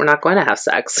sex. We're not going to have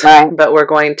sex, right, but we're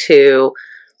going to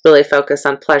really focus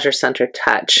on pleasure-centered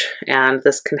touch, and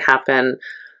this can happen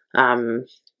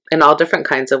in all different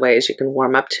kinds of ways. You can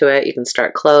warm up to it. You can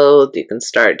start clothed. You can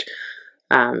start,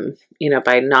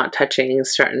 by not touching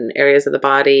certain areas of the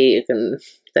body. You can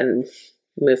then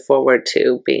move forward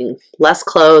to being less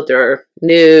clothed or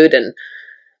nude, and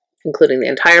including the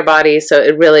entire body. So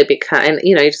it really becomes,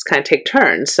 you just kind of take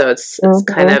turns. So it's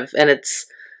kind of, and it's,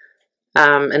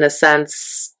 in a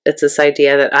sense, it's this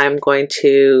idea that I'm going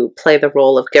to play the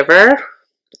role of giver,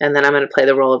 and then I'm going to play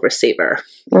the role of receiver,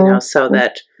 so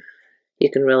that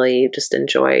you can really just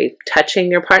enjoy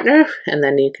touching your partner, and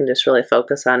then you can just really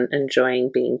focus on enjoying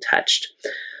being touched,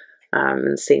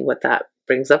 and seeing what that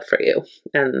brings up for you.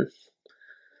 And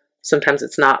sometimes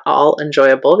it's not all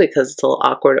enjoyable because it's a little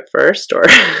awkward at first, or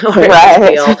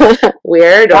right. you feel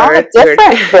weird, or it's very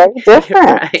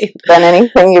different right, than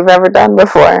anything you've ever done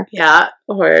before. Yeah,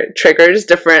 or it triggers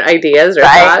different ideas or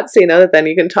right. thoughts, that then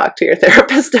you can talk to your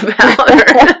therapist about.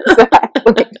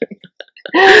 Exactly.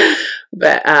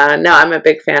 But no, I'm a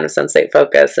big fan of sensate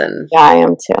focus, and yeah, I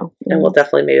am too. And we'll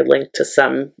definitely maybe link to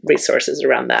some resources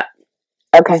around that.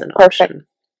 Okay, perfect.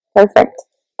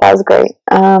 That was great.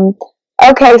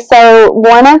 Okay, so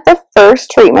one of the first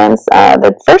treatments,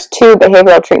 the first two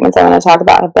behavioral treatments I'm going to talk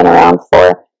about have been around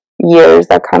for years.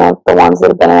 They're kind of the ones that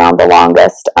have been around the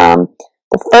longest.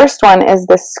 The first one is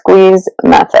the squeeze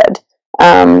method.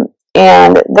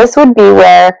 And this would be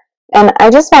where, and I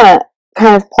just want to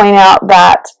kind of point out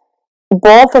that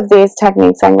both of these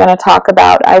techniques I'm going to talk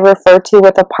about, I refer to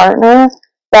with a partner,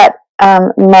 but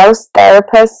most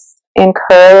therapists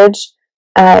encourage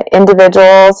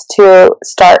individuals to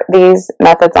start these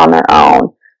methods on their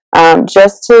own,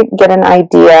 just to get an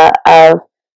idea of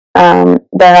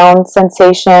their own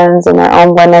sensations and their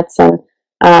own limits and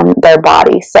their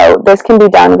body. So this can be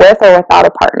done with or without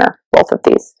a partner, both of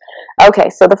these. Okay,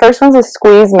 so the first one's a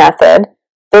squeeze method.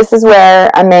 This is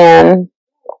where a man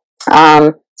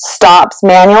stops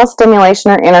manual stimulation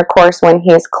or intercourse when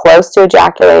he is close to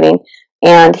ejaculating,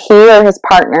 and he or his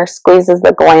partner squeezes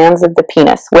the glands of the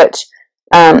penis, which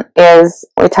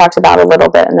we talked about a little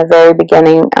bit in the very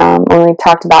beginning when we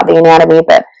talked about the anatomy,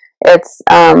 but it's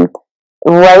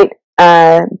right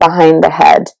behind the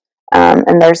head,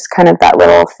 and there's kind of that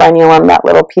little frenulum, that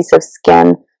little piece of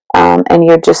skin, and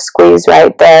you just squeeze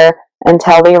right there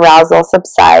until the arousal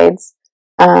subsides.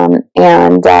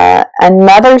 And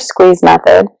another squeeze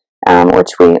method,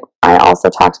 which I also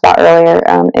talked about earlier,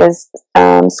 is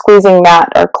squeezing that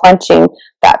or clenching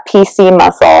that PC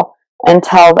muscle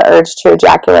until the urge to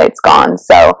ejaculate is gone.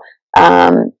 So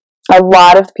a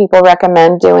lot of people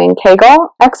recommend doing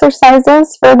Kegel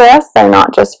exercises for this. They're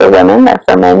not just for women, they're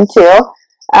for men too.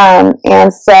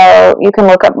 And so you can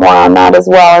look up more on that as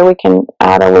well, or we can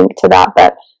add a link to that.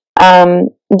 But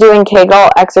doing Kegel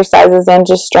exercises and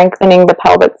just strengthening the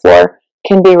pelvic floor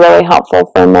can be really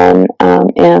helpful for men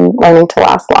in learning to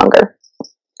last longer.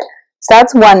 So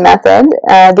that's one method.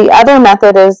 The other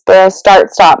method is the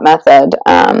start-stop method.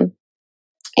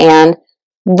 And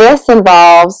this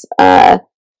involves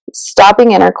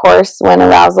stopping intercourse when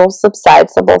arousal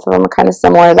subsides. So both of them are kind of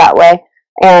similar that way.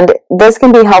 And this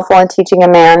can be helpful in teaching a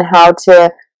man how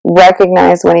to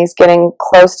recognize when he's getting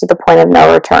close to the point of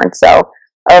no return. So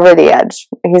over the edge,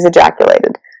 he's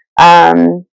ejaculated.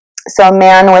 So a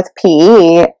man with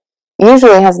PE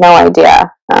usually has no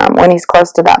idea when he's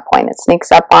close to that point. It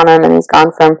sneaks up on him and he's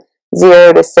gone from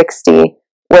 0 to 60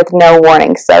 with no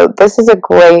warning. So this is a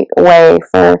great way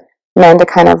for men to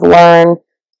kind of learn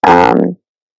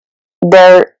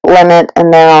their limit in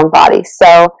their own body.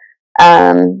 So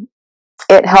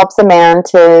it helps a man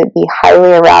to be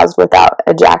highly aroused without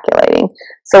ejaculating.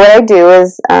 So what I do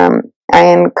is I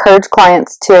encourage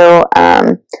clients to,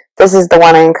 this is the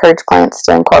one I encourage clients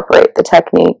to incorporate the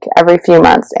technique every few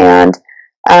months. And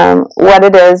what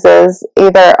it is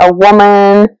either a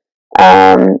woman,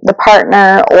 the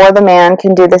partner, or the man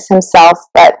can do this himself,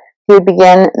 but he would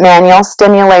begin manual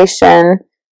stimulation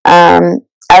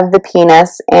of the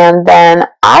penis, and then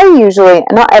I usually,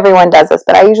 not everyone does this,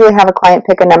 but I usually have a client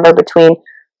pick a number between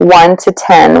 1 to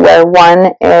 10, where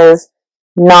 1 is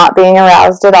not being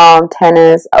aroused at all, and 10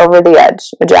 is over the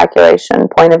edge, ejaculation,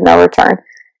 point of no return.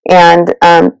 And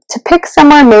to pick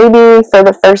somewhere maybe for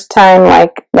the first time,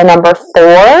 like the number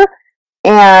 4,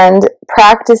 and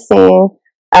practicing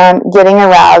getting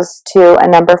aroused to a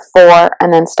number 4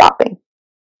 and then stopping.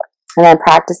 And then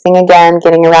practicing again,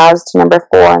 getting aroused to number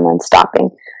 4 and then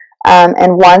stopping.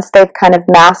 And once they've kind of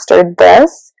mastered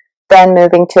this, then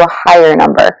moving to a higher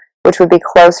number, which would be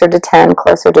closer to 10,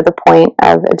 closer to the point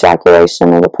of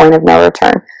ejaculation or the point of no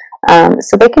return.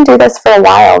 So they can do this for a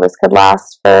while. This could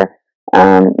last for,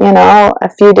 a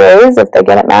few days if they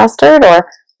get it mastered, or a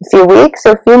few weeks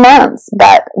or a few months.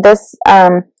 But this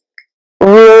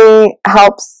really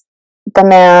helps the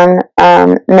man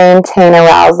maintain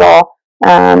arousal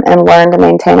and learn to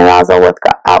maintain arousal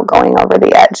without going over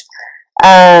the edge.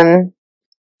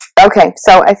 Okay,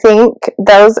 so I think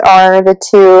those are the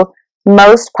 2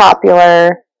 most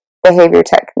popular behavior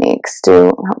techniques. Do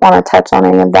you want to touch on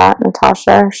any of that,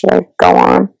 Natasha, or should I go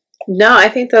on? No, I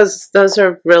think those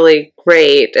are really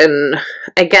great. And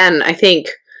again, I think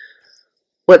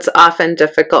what's often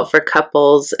difficult for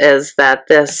couples is that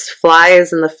this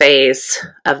flies in the face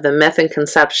of the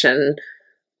misconception,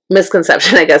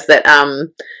 I guess, that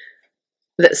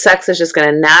sex is just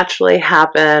going to naturally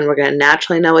happen. We're going to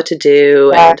naturally know what to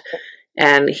do.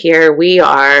 And here we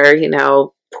are,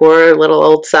 poor little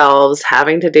old selves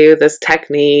having to do this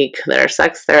technique that our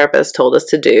sex therapist told us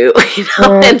to do,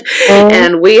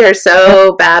 and we are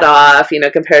so bad off,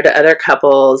 compared to other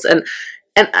couples. And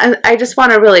I just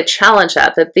want to really challenge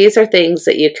that these are things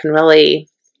that you can really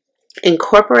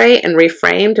incorporate and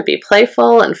reframe to be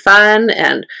playful and fun.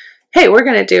 And hey, we're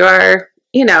going to do our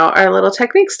little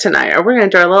techniques tonight, or we're going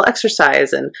to do our little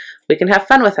exercise, and we can have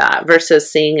fun with that, versus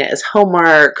seeing it as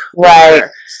homework, right?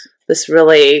 Or this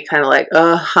really kind of like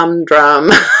humdrum.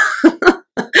 No,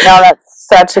 that's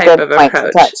such a good point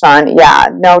to touch on. Yeah,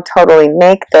 no, totally.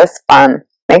 Make this fun.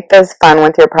 Make this fun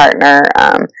with your partner.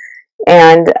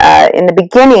 And in the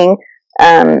beginning,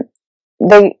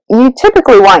 you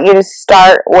typically want you to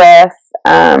start with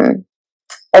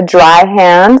a dry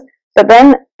hand, but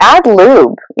then add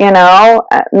lube,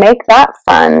 make that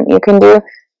fun. You can do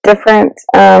different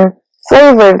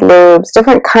flavored lubes,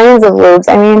 different kinds of lubes.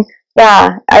 I mean,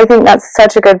 yeah, I think that's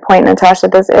such a good point, Natasha.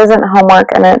 This isn't homework,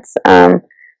 and it's, they're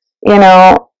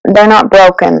not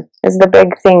broken is the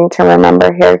big thing to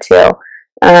remember here too.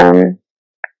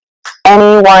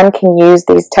 Anyone can use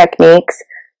these techniques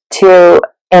to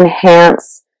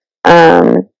enhance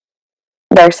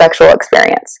their sexual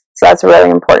experience. So that's really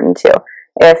important too.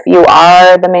 If you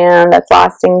are the man that's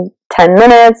lasting 10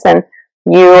 minutes and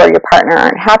you or your partner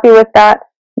aren't happy with that,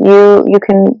 you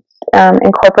can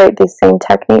incorporate these same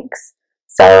techniques.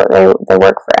 So they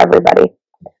work for everybody.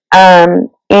 And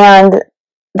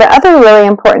the other really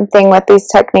important thing with these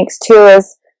techniques too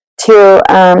is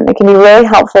it can be really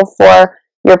helpful for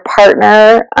your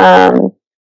partner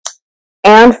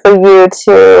and for you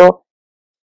to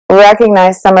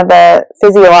recognize some of the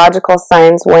physiological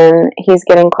signs when he's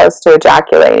getting close to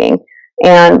ejaculating.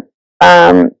 And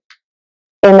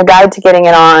in the Guide to Getting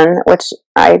It On, which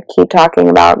I keep talking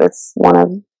about, it's one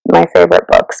of my favorite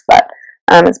books, but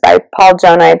it's by Paul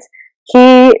Joanides.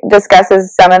 He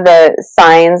discusses some of the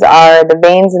signs are the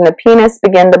veins in the penis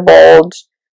begin to bulge,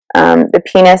 the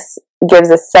penis gives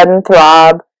a sudden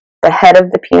throb, the head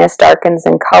of the penis darkens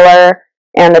in color,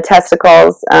 and the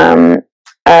testicles go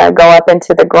up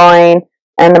into the groin,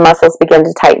 and the muscles begin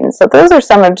to tighten. So those are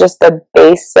some of just the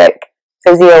basic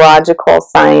physiological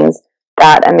signs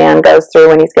that a man goes through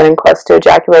when he's getting close to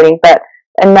ejaculating. But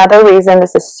another reason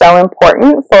this is so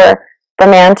important for the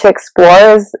man to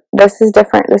explore is this is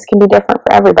different. This can be different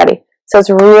for everybody. So it's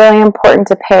really important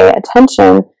to pay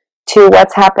attention to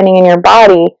what's happening in your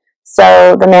body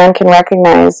so the man can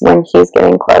recognize when he's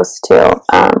getting close to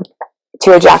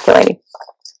ejaculating.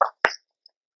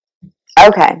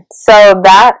 Okay, so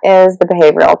that is the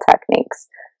behavioral techniques.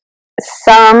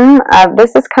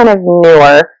 This is kind of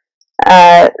newer.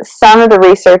 Some of the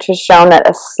research has shown that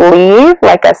a sleeve,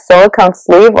 like a silicone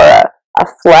sleeve or a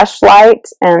fleshlight,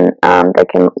 and they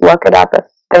can look it up if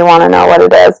they want to know what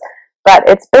it is, but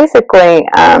it's basically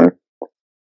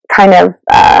kind of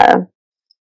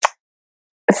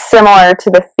similar to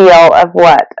the feel of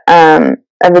what a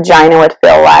vagina would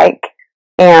feel like.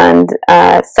 And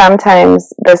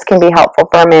sometimes this can be helpful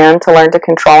for a man to learn to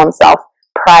control himself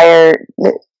prior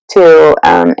to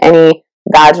any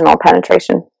vaginal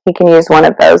penetration. He can use one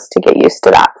of those to get used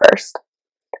to that first.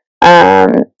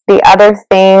 The other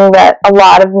thing that a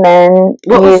lot of men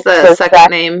What was the second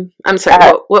name? I'm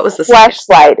sorry, what was the second?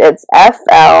 Fleshlight. It's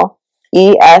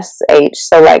FLESH,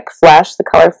 so like flesh, the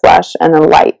color flesh, and then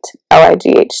light,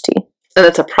 LIGHT. And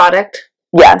it's a product?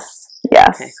 Yes.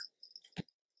 Okay.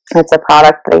 It's a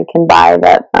product that you can buy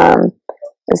that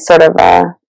is sort of I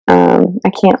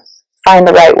can't find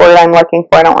the right word I'm looking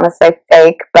for. I don't want to say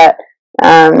fake, but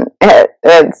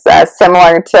It's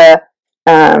similar to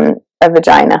a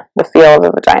vagina, the feel of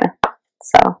a vagina.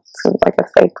 So it's like a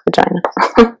fake vagina.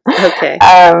 Okay.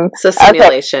 So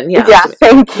simulation, okay. Yeah.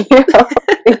 Thank you.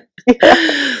 Thank you.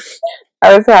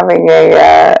 I was having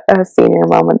a senior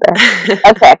moment there.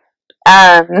 Okay.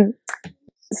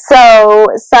 So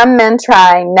some men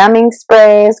try numbing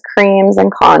sprays, creams,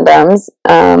 and condoms.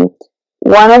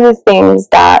 One of the things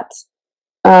that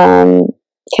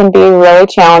can be really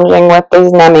challenging with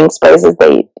these numbing sprays is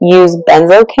they use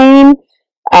benzocaine,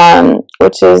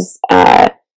 which is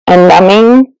a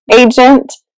numbing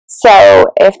agent. So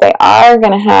if they are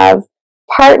going to have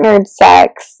partnered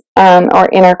sex or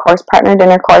partnered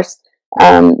intercourse,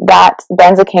 that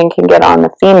benzocaine can get on the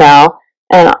female,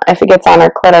 and if it gets on her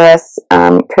clitoris,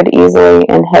 could easily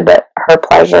inhibit her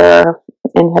pleasure,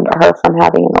 inhibit her from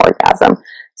having an orgasm.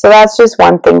 So that's just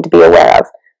one thing to be aware of.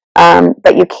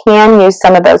 But you can use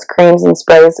some of those creams and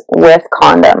sprays with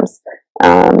condoms,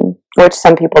 which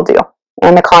some people do.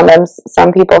 And the condoms,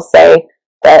 some people say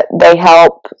that they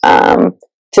help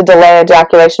to delay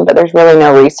ejaculation, but there's really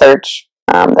no research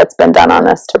that's been done on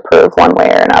this to prove one way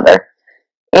or another.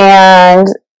 And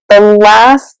the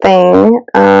last thing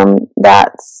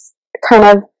that's kind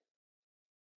of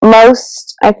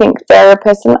most, I think,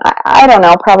 therapists, and I don't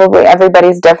know, probably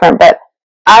everybody's different, but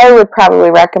I would probably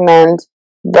recommend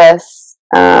this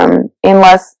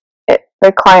unless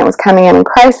the client was coming in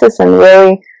crisis and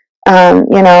really,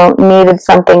 needed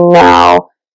something now.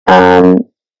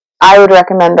 I would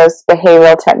recommend those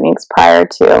behavioral techniques prior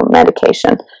to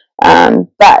medication.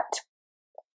 But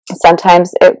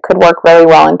sometimes it could work really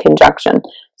well in conjunction.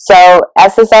 So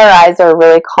SSRIs are a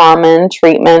really common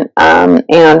treatment, and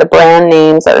the brand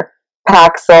names are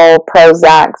Paxil,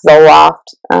 Prozac,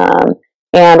 Zoloft,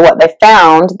 and what they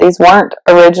found, these weren't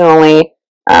originally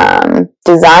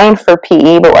designed for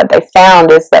PE, but what they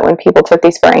found is that when people took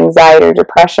these for anxiety or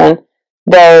depression,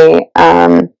 they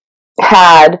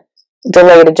had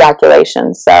delayed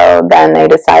ejaculation. So then they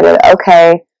decided,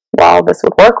 okay, well, this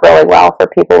would work really well for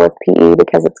people with PE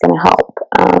because it's going to help,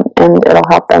 and it'll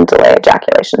help them delay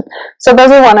ejaculation. So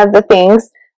those are one of the things.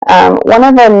 One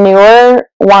of the newer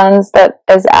ones that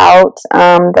is out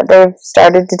that they've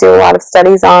started to do a lot of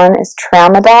studies on is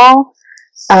tramadol.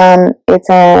 It's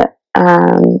a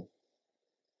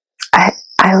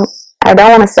I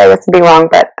don't want to say this to be wrong,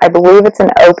 but I believe it's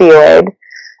an opioid.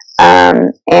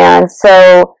 And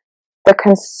so the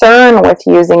concern with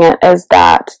using it is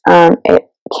that it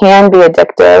can be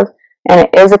addictive and it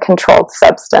is a controlled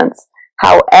substance.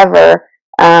 However,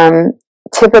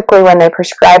 typically when they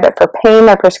prescribe it for pain,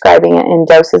 they're prescribing it in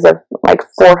doses of like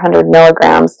 400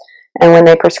 milligrams. And when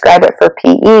they prescribe it for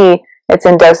PE, it's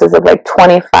in doses of like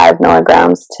 25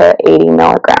 milligrams to 80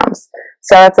 milligrams.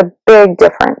 So that's a big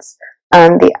difference.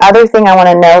 The other thing I want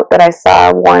to note that I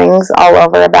saw warnings all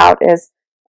over about is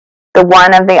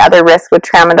one of the other risks with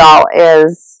tramadol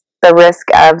is the risk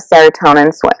of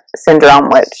serotonin syndrome,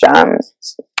 which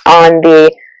on the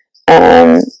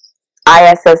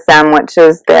ISSM, which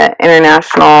is the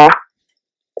International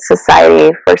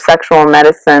Society for Sexual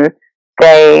Medicine,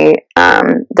 they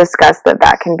discuss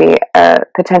that can be a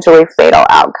potentially fatal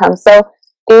outcome. So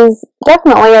these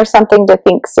definitely are something to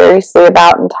think seriously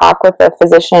about and talk with a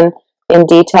physician in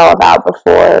detail about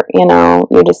before,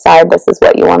 you decide this is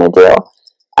what you want to do.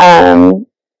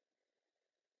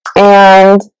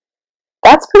 And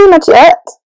that's pretty much it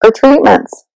for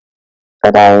treatments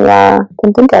that I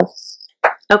can think of.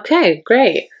 Okay,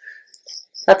 great.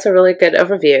 That's a really good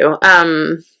overview.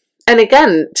 And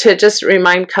again, to just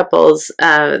remind couples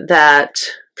that,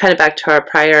 kind of back to our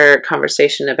prior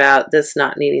conversation about this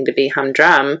not needing to be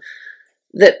humdrum,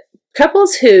 that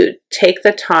couples who take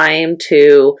the time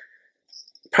to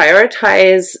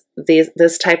prioritize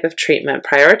this type of treatment,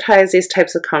 prioritize these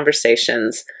types of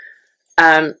conversations,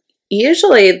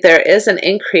 usually there is an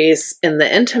increase in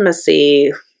the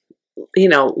intimacy,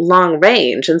 long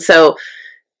range. And so,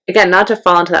 again, not to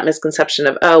fall into that misconception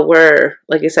of, we're,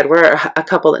 like you said, we're a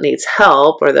couple that needs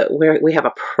help or that we have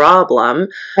a problem.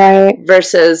 Right.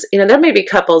 Versus, there may be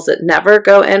couples that never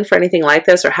go in for anything like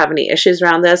this or have any issues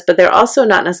around this, but they're also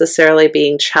not necessarily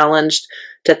being challenged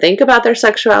to think about their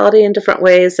sexuality in different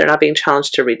ways. They're not being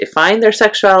challenged to redefine their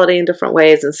sexuality in different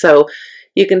ways. And so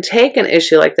you can take an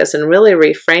issue like this and really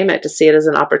reframe it to see it as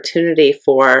an opportunity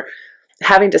for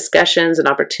having discussions and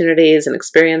opportunities and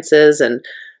experiences and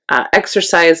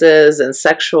exercises and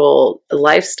sexual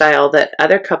lifestyle that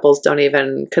other couples don't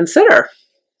even consider.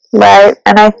 Right.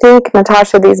 And I think,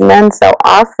 Natasha, these men so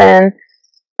often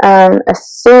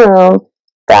assume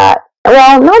that,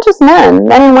 well, not just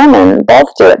men and women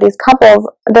both do it. These couples,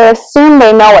 they assume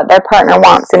they know what their partner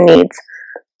wants and needs.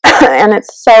 And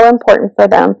it's so important for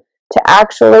them to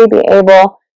actually be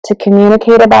able to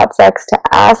communicate about sex, to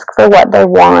ask for what they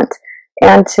want,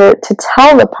 and to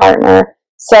tell the partner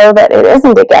so that it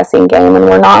isn't a guessing game and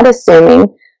we're not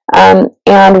assuming. And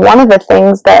one of the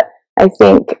things that I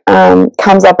think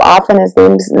comes up often is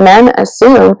these men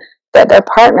assume that their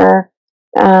partner,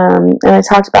 and I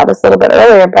talked about this a little bit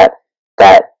earlier, but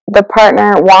that the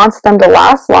partner wants them to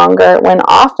last longer, when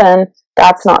often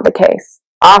that's not the case.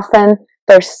 Often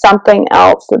there's something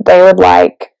else that they would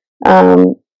like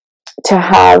to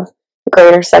have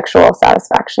greater sexual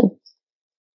satisfaction.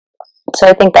 So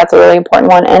I think that's a really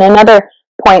important one. And another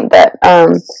point that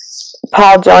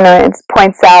Paul Jonah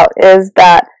points out is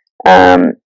that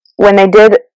when they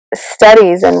did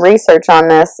studies and research on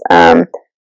this,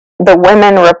 the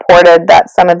women reported that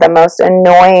some of the most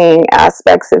annoying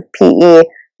aspects of PE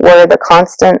were the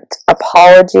constant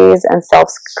apologies and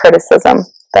self-criticism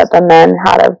that the men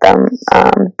had of them,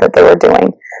 that they were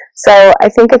doing. So I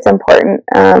think it's important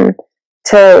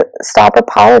to stop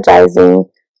apologizing,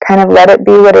 kind of let it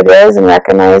be what it is, and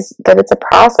recognize that it's a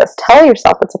process. Tell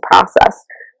yourself it's a process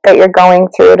that you're going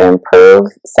through to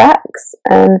improve sex,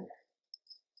 and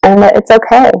that it's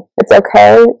okay. It's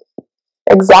okay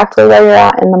exactly where you're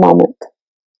at in the moment.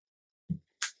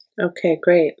 Okay,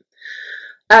 great.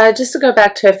 Just to go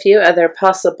back to a few other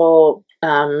possible,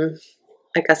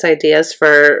 I guess, ideas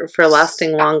for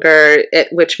lasting longer,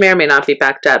 which may or may not be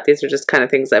backed up. These are just kind of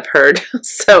things I've heard.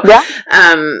 So, yeah.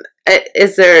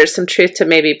 Is there some truth to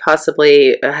maybe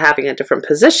possibly having a different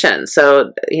position?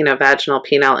 So, vaginal,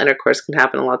 penile intercourse can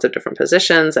happen in lots of different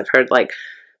positions. I've heard like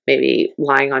maybe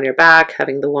lying on your back,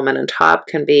 having the woman on top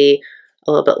can be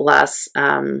a little bit less,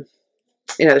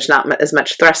 there's not as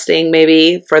much thrusting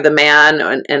maybe for the man,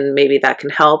 and maybe that can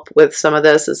help with some of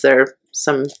this. Is there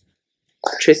some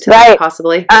truth to that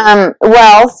possibly?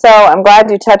 Well, so I'm glad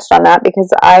you touched on that,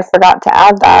 because I forgot to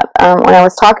add that when I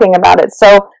was talking about it.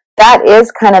 So that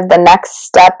is kind of the next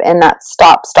step in that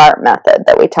stop-start method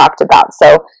that we talked about.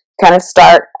 So kind of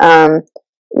start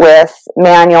with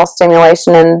manual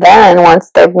stimulation, and then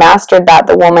once they've mastered that,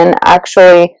 the woman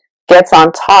actually gets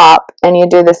on top, and you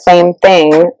do the same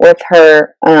thing with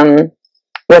her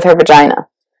vagina.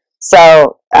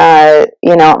 So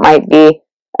it might be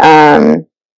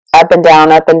up and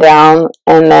down,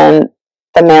 and then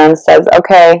the man says,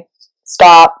 okay,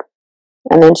 stop,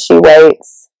 and then she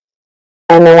waits,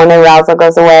 and then when the arousal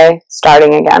goes away,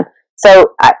 starting again.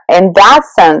 So in that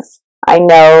sense, I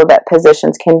know that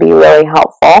positions can be really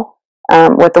helpful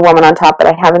with the woman on top, but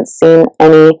I haven't seen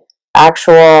any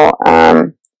actual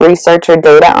research or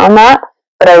data on that.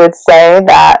 But I would say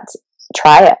that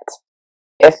try it.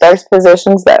 If there's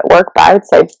positions that work, I would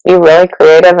say be really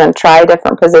creative and try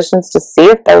different positions to see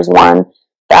if there's one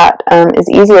that is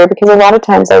easier, because a lot of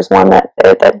times there's one that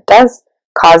does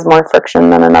cause more friction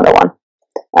than another one.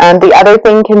 The other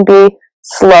thing can be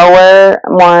slower,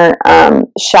 more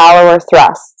shallower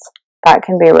thrusts. That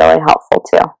can be really helpful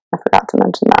too. I forgot to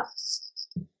mention that.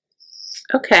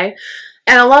 Okay.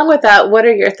 And along with that, what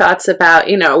are your thoughts about,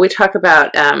 we talk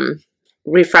about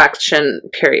refractory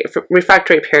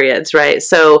periods, right?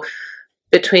 So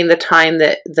between the time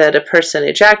that a person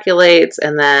ejaculates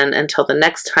and then until the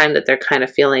next time that they're kind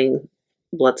of feeling,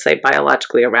 let's say,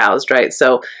 biologically aroused, right?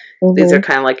 So these are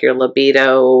kind of like your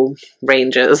libido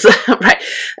ranges, right?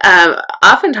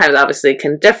 Oftentimes, obviously,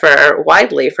 can differ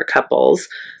widely for couples.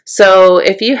 So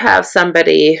if you have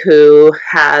somebody who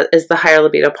is the higher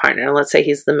libido partner, let's say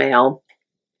he's the male,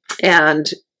 and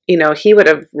he would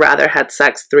have rather had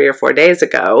sex 3 or 4 days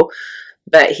ago,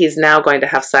 but he's now going to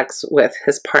have sex with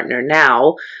his partner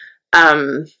now.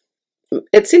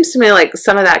 It seems to me like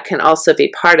some of that can also be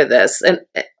part of this. And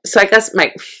so I guess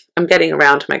I'm getting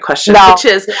around to my question, which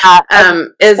is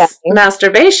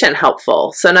masturbation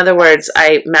helpful? So in other words,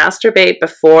 I masturbate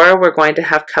before we're going to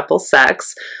have couple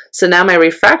sex. So now my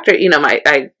refractory,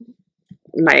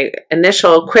 my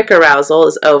initial quick arousal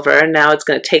is over, and now it's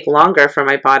going to take longer for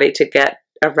my body to get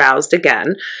aroused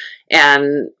again.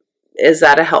 And is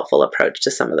that a helpful approach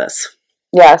to some of this?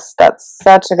 Yes, that's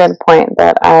such a good point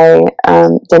that I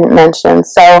didn't mention.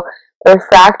 So the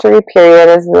refractory period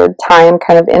is the time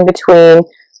kind of in between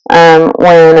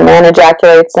when a man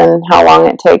ejaculates and how long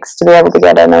it takes to be able to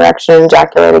get an erection and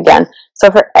ejaculate again.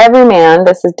 So for every man,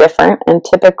 this is different, and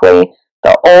typically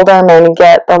the older men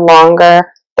get, the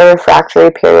longer the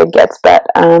refractory period gets. But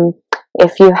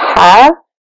if you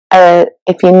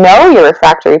know your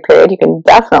refractory period, you can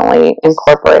definitely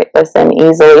incorporate this in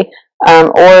easily.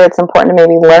 Or it's important to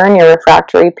maybe learn your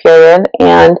refractory period,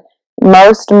 and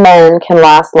most men can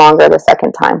last longer the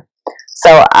second time.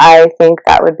 So I think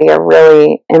that would be a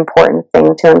really important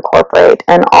thing to incorporate.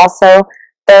 And also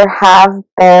there have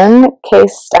been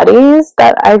case studies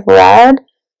that I've read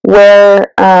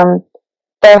where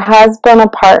there has been a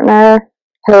partner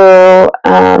who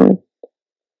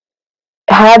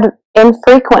had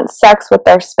infrequent sex with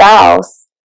their spouse,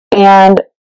 and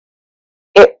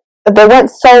they went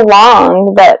so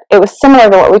long that it was similar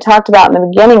to what we talked about in the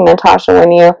beginning, Natasha,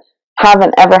 when you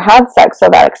haven't ever had sex, so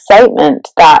that excitement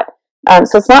that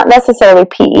so it's not necessarily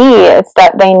PE, it's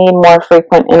that they need more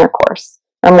frequent intercourse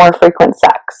or more frequent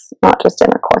sex, not just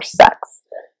intercourse sex.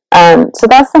 So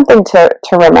that's something to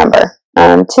remember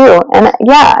too. And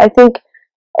yeah, I think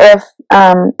if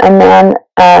a man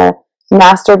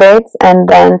masturbates, and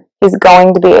then he's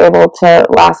going to be able to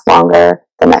last longer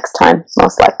the next time,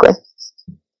 most likely.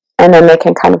 And then they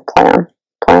can kind of plan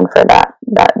for that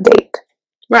date.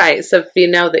 Right. So if you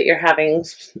know that you're having,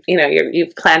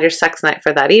 you've planned your sex night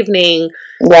for that evening,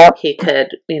 yep. He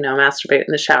could, masturbate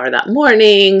in the shower that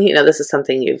morning. This is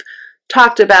something you've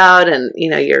talked about and,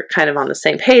 you're kind of on the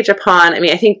same page upon. I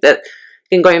mean, I think that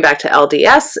in going back to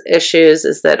LDS issues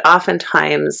is that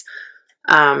oftentimes,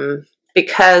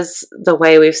 because the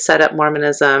way we've set up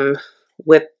Mormonism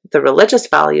with the religious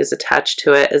values attached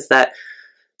to it is that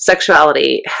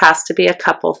sexuality has to be a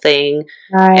couple thing,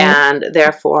 right. And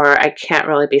therefore I can't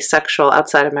really be sexual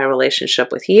outside of my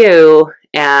relationship with you.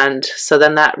 And so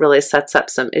then that really sets up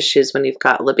some issues when you've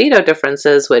got libido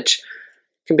differences, which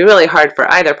can be really hard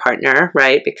for either partner,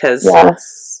 right? Because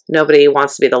yes. Nobody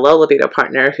wants to be the low libido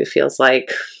partner who feels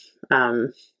like,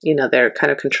 they're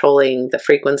kind of controlling the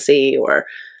frequency or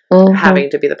having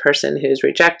to be the person who's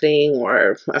rejecting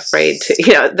or afraid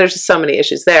to, there's just so many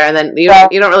issues there. And then you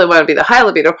don't really want to be the high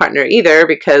libido partner either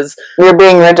because you're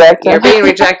being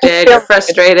rejected. You're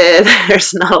frustrated.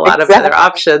 There's not a lot of other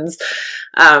options.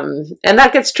 And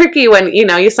that gets tricky when,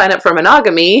 you sign up for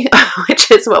monogamy,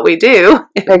 which is what we do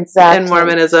in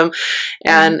Mormonism.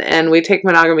 And we take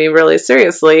monogamy really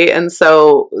seriously. And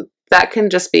so that can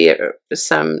just be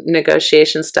some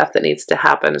negotiation stuff that needs to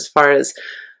happen as far as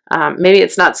maybe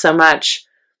it's not so much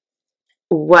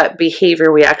what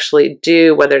behavior we actually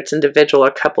do, whether it's individual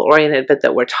or couple oriented, but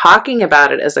that we're talking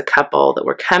about it as a couple, that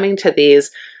we're coming to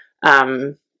these,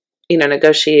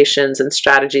 negotiations and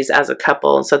strategies as a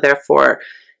couple. And so therefore,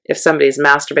 if somebody's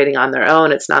masturbating on their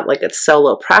own, it's not like it's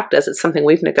solo practice. It's something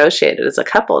we've negotiated as a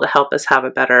couple to help us have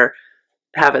better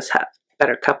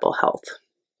couple health.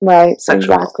 Right.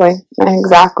 Sexual.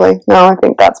 Exactly. No, I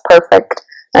think that's perfect.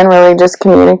 And really just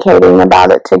communicating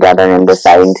about it together and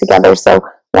deciding together so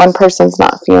one person's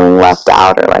not feeling left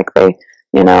out or like they,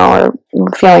 or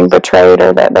feeling betrayed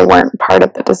or that they weren't part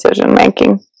of the decision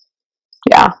making.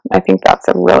 Yeah, I think that's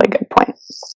a really good point.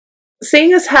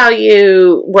 Seeing as how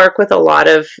you work with a lot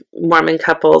of Mormon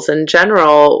couples in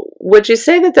general, would you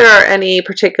say that there are any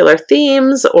particular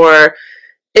themes or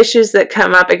issues that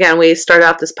come up? Again, we start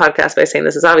off this podcast by saying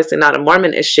this is obviously not a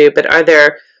Mormon issue, but are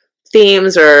there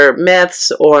themes or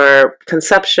myths or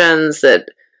conceptions that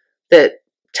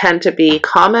tend to be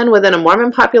common within a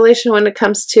Mormon population when it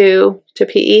comes to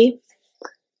PE?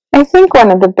 I think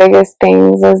one of the biggest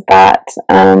things is that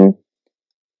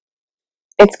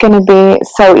it's going to be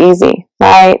so easy,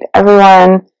 right?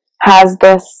 Everyone has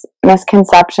this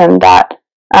misconception that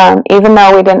even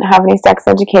though we didn't have any sex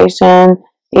education,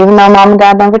 even though mom and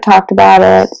dad never talked about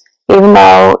it, even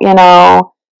though,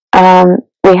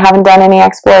 we haven't done any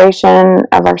exploration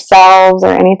of ourselves or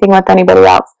anything with anybody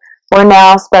else, we're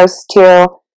now supposed to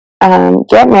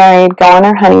get married, go on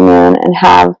our honeymoon, and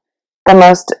have the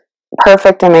most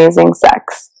perfect, amazing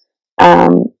sex.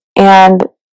 And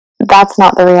that's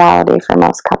not the reality for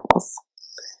most couples.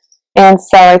 And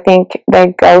so I think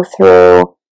they go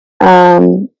through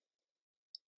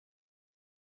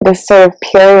this sort of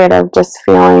period of just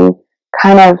feeling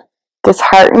kind of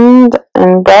disheartened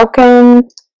and broken,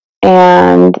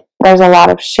 and there's a lot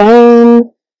of shame.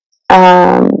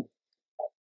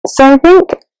 So I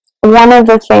think one of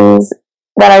the things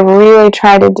that I really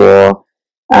try to do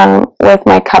with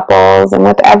my couples and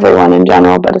with everyone in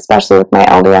general, but especially with my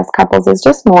LDS couples, is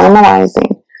just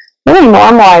normalizing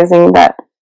that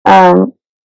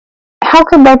how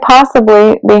could they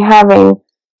possibly be having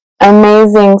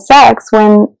amazing sex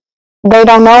when they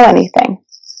don't know anything?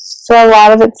 So a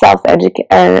lot of it's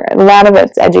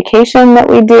education that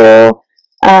we do,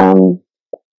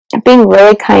 being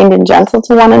really kind and gentle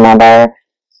to one another,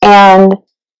 and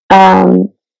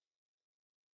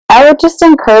I would just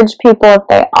encourage people, if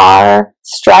they are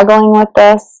struggling with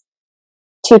this,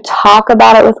 to talk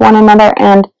about it with one another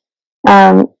and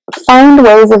find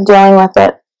ways of dealing with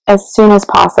it as soon as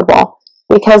possible,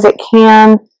 because it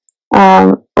can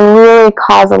really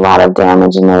cause a lot of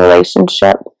damage in the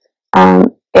relationship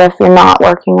if you're not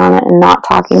working on it and not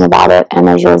talking about it, and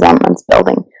there's resentments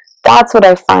building. That's what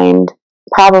I find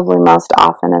probably most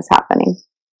often is happening.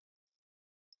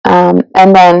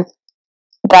 And then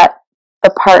that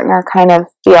the partner kind of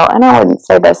feel, and I wouldn't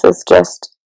say this is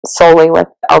just solely with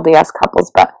LDS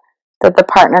couples, but that the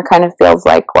partner kind of feels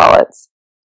like, well, it's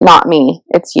not me,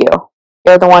 it's you.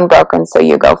 You're the one broken, so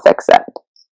you go fix it.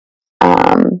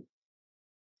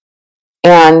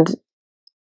 And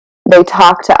they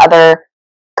talk to other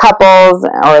couples,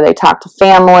 or they talk to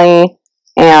family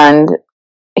and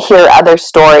hear other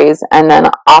stories, and then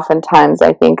oftentimes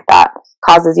I think that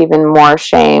causes even more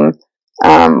shame,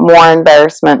 more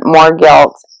embarrassment, more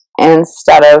guilt,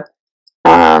 instead of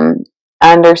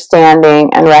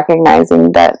understanding and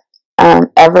recognizing that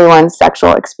everyone's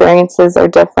sexual experiences are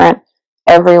different.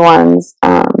 Everyone's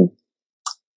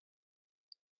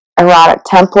erotic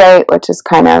template, which is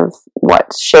kind of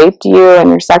what shaped you and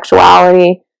your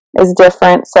sexuality, is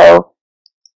different. So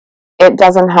it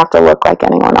doesn't have to look like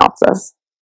anyone else's.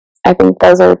 I think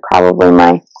those are probably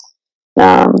my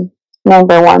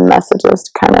number one messages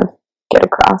to kind of get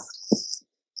across.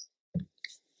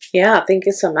 Yeah, thank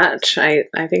you so much. I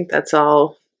think that's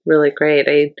all really great.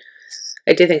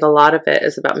 I do think a lot of it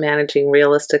is about managing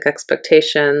realistic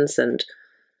expectations and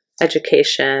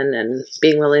education and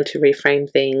being willing to reframe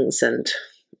things and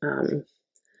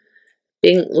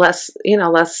being less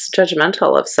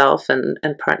judgmental of self and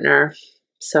partner.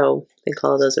 So I think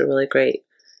all of those are really great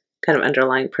kind of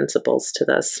underlying principles to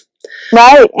this.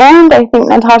 Right. And I think,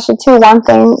 Natasha, too, one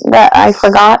thing that I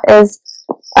forgot is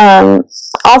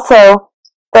also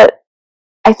that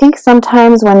I think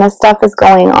sometimes when this stuff is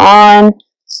going on,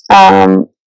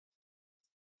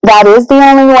 that is the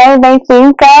only way they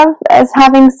think of as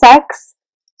having sex.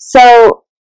 So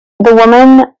the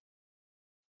woman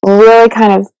really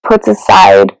kind of puts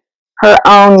aside her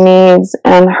own needs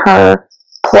and her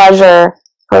pleasure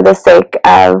for the sake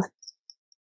of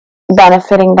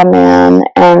benefiting the man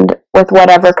and with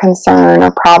whatever concern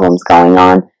or problems going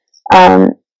on.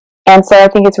 And so I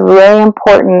think it's really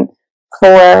important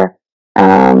for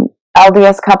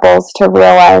LDS couples to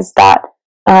realize that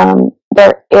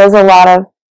there is a lot of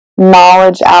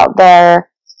knowledge out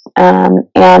there, and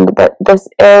that this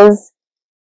is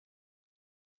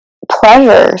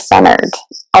pleasure centered.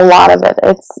 A lot of it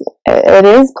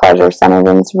is pleasure centered,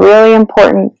 and it's really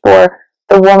important for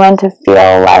the woman to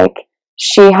feel like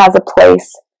she has a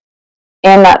place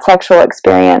in that sexual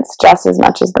experience just as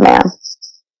much as the man.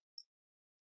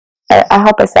 I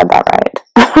hope I said that right.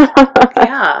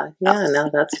 Yeah, no,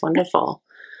 that's wonderful.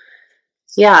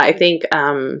 Yeah, I think,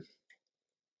 and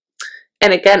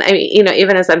again, I mean,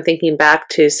 even as I'm thinking back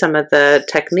to some of the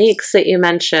techniques that you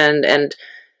mentioned, and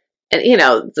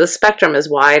the spectrum is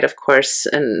wide, of course,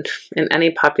 in any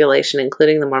population,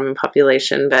 including the Mormon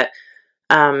population, but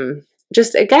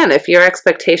just again, if your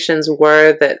expectations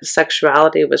were that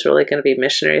sexuality was really going to be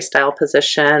missionary style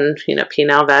position,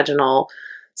 penile vaginal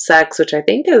sex, which I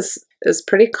think is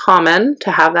pretty common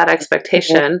to have that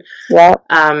expectation. Yeah.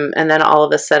 And then all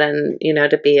of a sudden,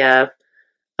 to be a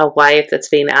wife that's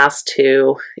being asked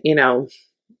to,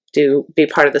 be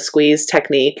part of the squeeze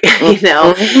technique,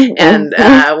 and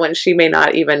when she may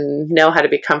not even know how to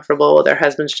be comfortable with her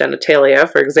husband's genitalia,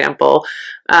 for example.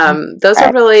 Those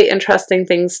are really interesting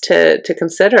things to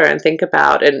consider and think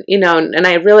about. And, and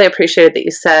I really appreciated that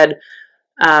you said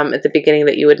at the beginning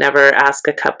that you would never ask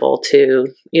a couple to,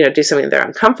 do something they're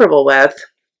uncomfortable with.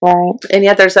 Right. And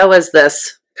yet there's always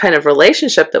this kind of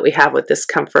relationship that we have with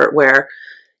discomfort where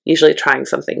usually trying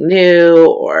something new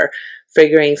or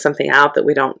figuring something out that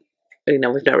we've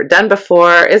never done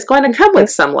before is going to come with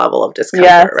some level of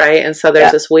discomfort, right? And so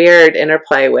there's this weird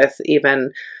interplay with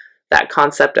even that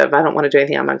concept of I don't want to do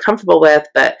anything I'm uncomfortable with,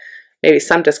 but maybe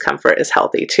some discomfort is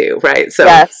healthy too, right? So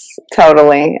yes,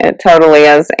 totally. It totally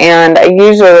is. And I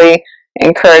usually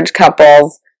encourage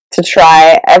couples to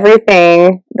try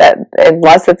everything that,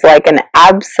 unless it's like an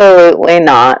absolutely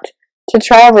not, to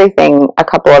try everything a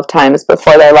couple of times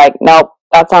before they're like, nope,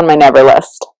 that's on my never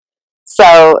list.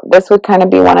 So this would kind of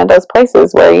be one of those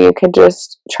places where you could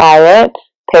just try it,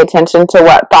 pay attention to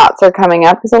what thoughts are coming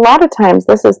up, because a lot of times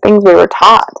this is things we were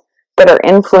taught that are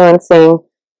influencing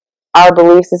our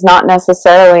beliefs. Is not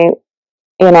necessarily,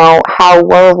 how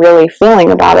we're really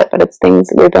feeling about it, but it's things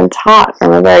that we've been taught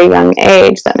from a very young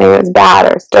age that maybe it's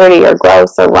bad or sturdy or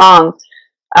gross or wrong.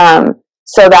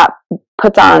 So that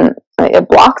it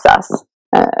blocks us.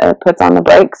 It puts on the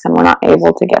brakes, and we're not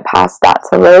able to get past that.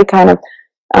 So really kind of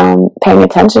paying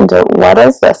attention to what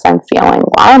is this I'm feeling?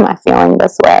 Why am I feeling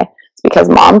this way? It's because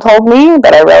mom told me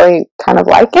that I really kind of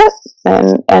like it,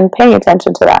 and paying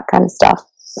attention to that kind of stuff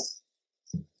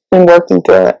and working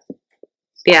through it.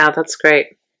 Yeah, that's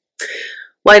great.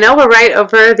 Well, I know we're right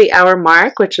over the hour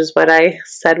mark, which is what I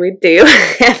said we'd do.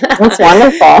 That's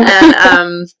wonderful.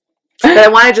 And but I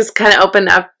want to just kind of open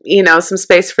up, some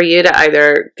space for you to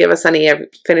either give us any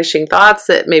finishing thoughts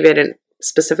that maybe I didn't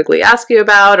specifically ask you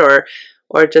about, or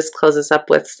just close us up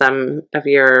with some of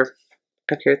your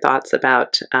thoughts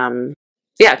about,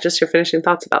 just your finishing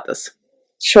thoughts about this.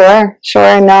 Sure.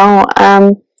 No,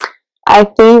 I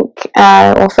think,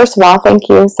 well, first of all, thank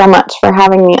you so much for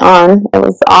having me on. It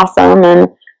was awesome, and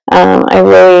I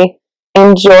really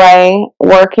enjoy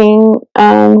working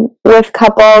with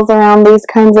couples around these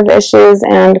kinds of issues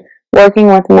and working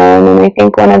with men. And I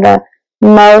think one of the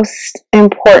most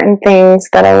important things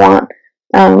that I want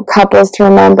couples to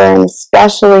remember, and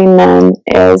especially men,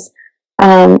 is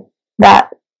that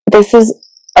this is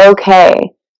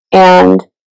okay, and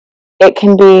it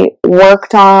can be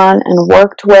worked on and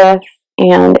worked with,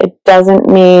 and it doesn't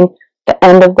mean the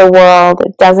end of the world.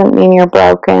 It doesn't mean you're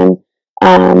broken.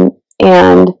 And,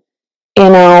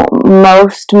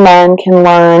 most men can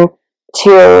learn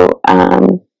to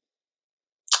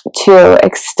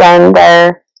extend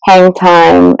their hang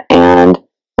time and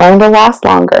learn to last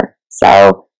longer. So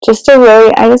I just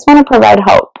want to provide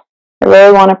hope. I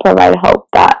really want to provide hope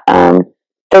that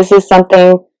this is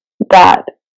something that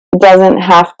doesn't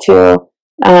have to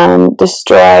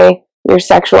destroy your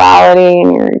sexuality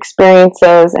and your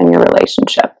experiences and your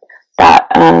relationship. That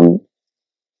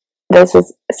this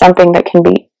is something that can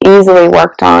be easily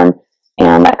worked on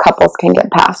and that couples can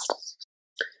get past.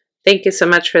 Thank you so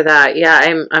much for that. Yeah,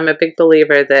 I'm a big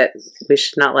believer that we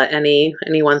should not let any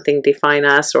one thing define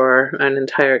us or an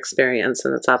entire experience,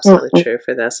 and that's absolutely true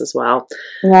for this as well.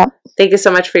 Yeah. Thank you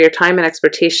so much for your time and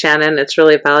expertise, Shannon. It's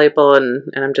really valuable, and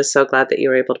I'm just so glad that you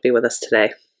were able to be with us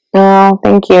today. Oh,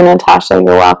 thank you, Natasha. You're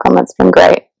welcome. It's been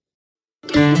great.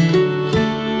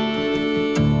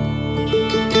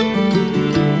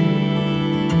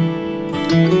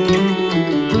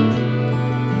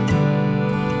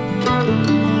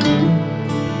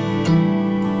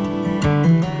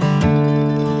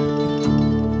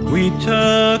 We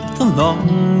took the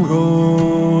long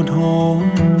road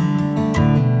home,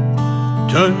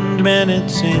 turned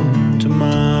minutes into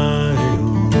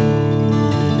miles.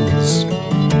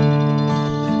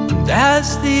 And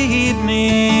as the evening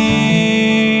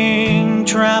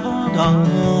traveled on,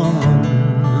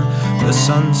 the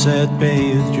sunset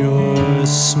bathed your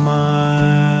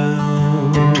smile.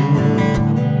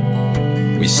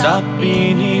 We stopped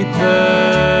beneath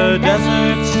the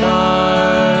desert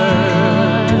stars,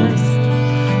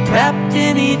 wrapped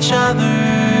in each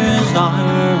other's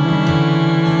arms.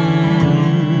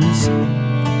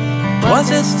 Was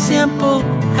as simple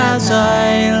as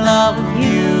I love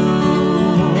you,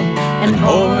 an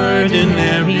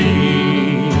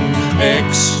ordinary,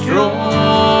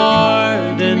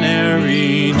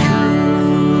 extraordinary truth.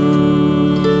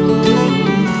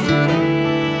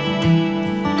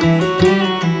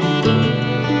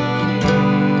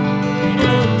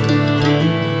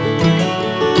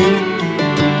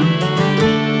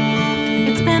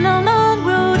 It's been a long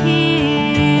road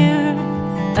here,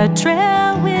 a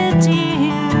trail with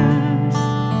tears,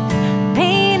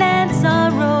 pain and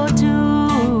sorrow too.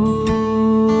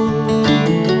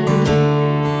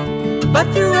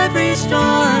 But through every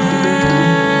storm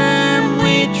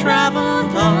we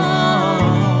traveled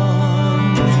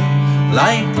on,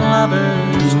 like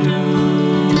lovers do.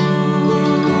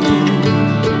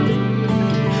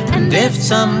 And if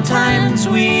sometimes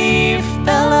we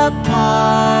fell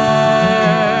apart,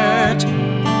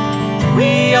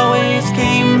 we always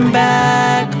came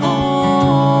back home.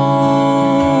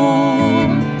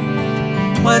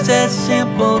 Was as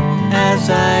simple as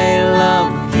I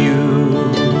love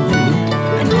you,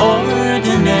 an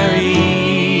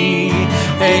ordinary,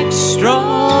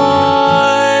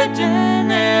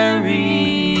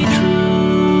 extraordinary truth.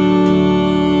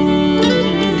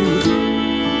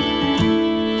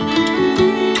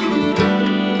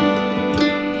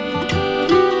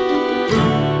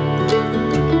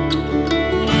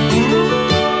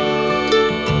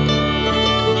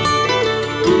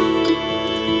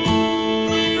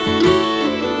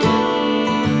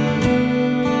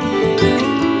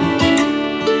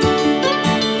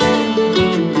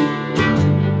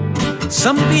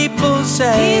 Some people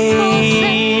say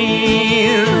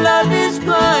love is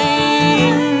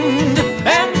blind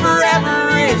and forever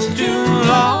is too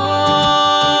long.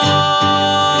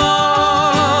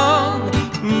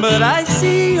 But I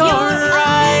see your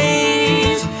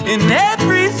eyes in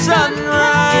every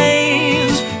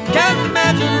sunrise. Can't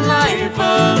imagine life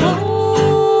alone.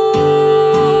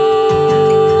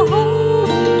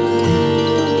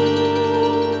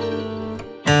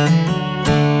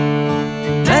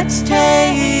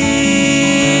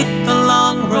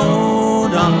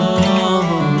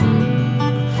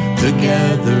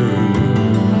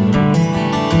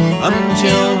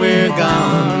 we're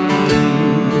gone.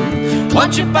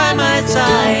 Want you by my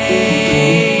side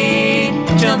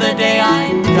till the day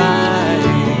I die,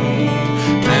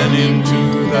 and into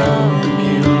the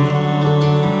beyond.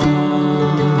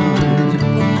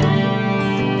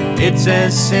 It's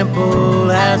as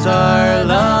simple as our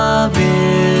love is.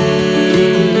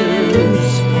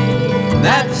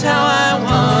 That's how I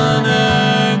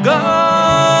wanna go,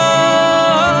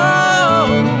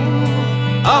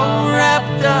 all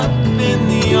wrapped up in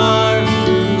the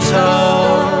arms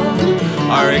of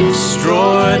our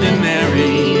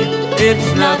extraordinary, it's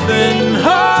nothing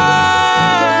ordinary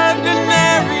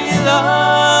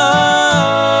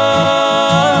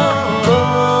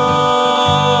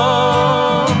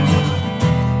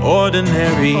love.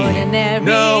 Ordinary, Ordinary.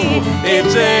 no,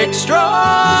 it's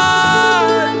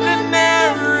extraordinary.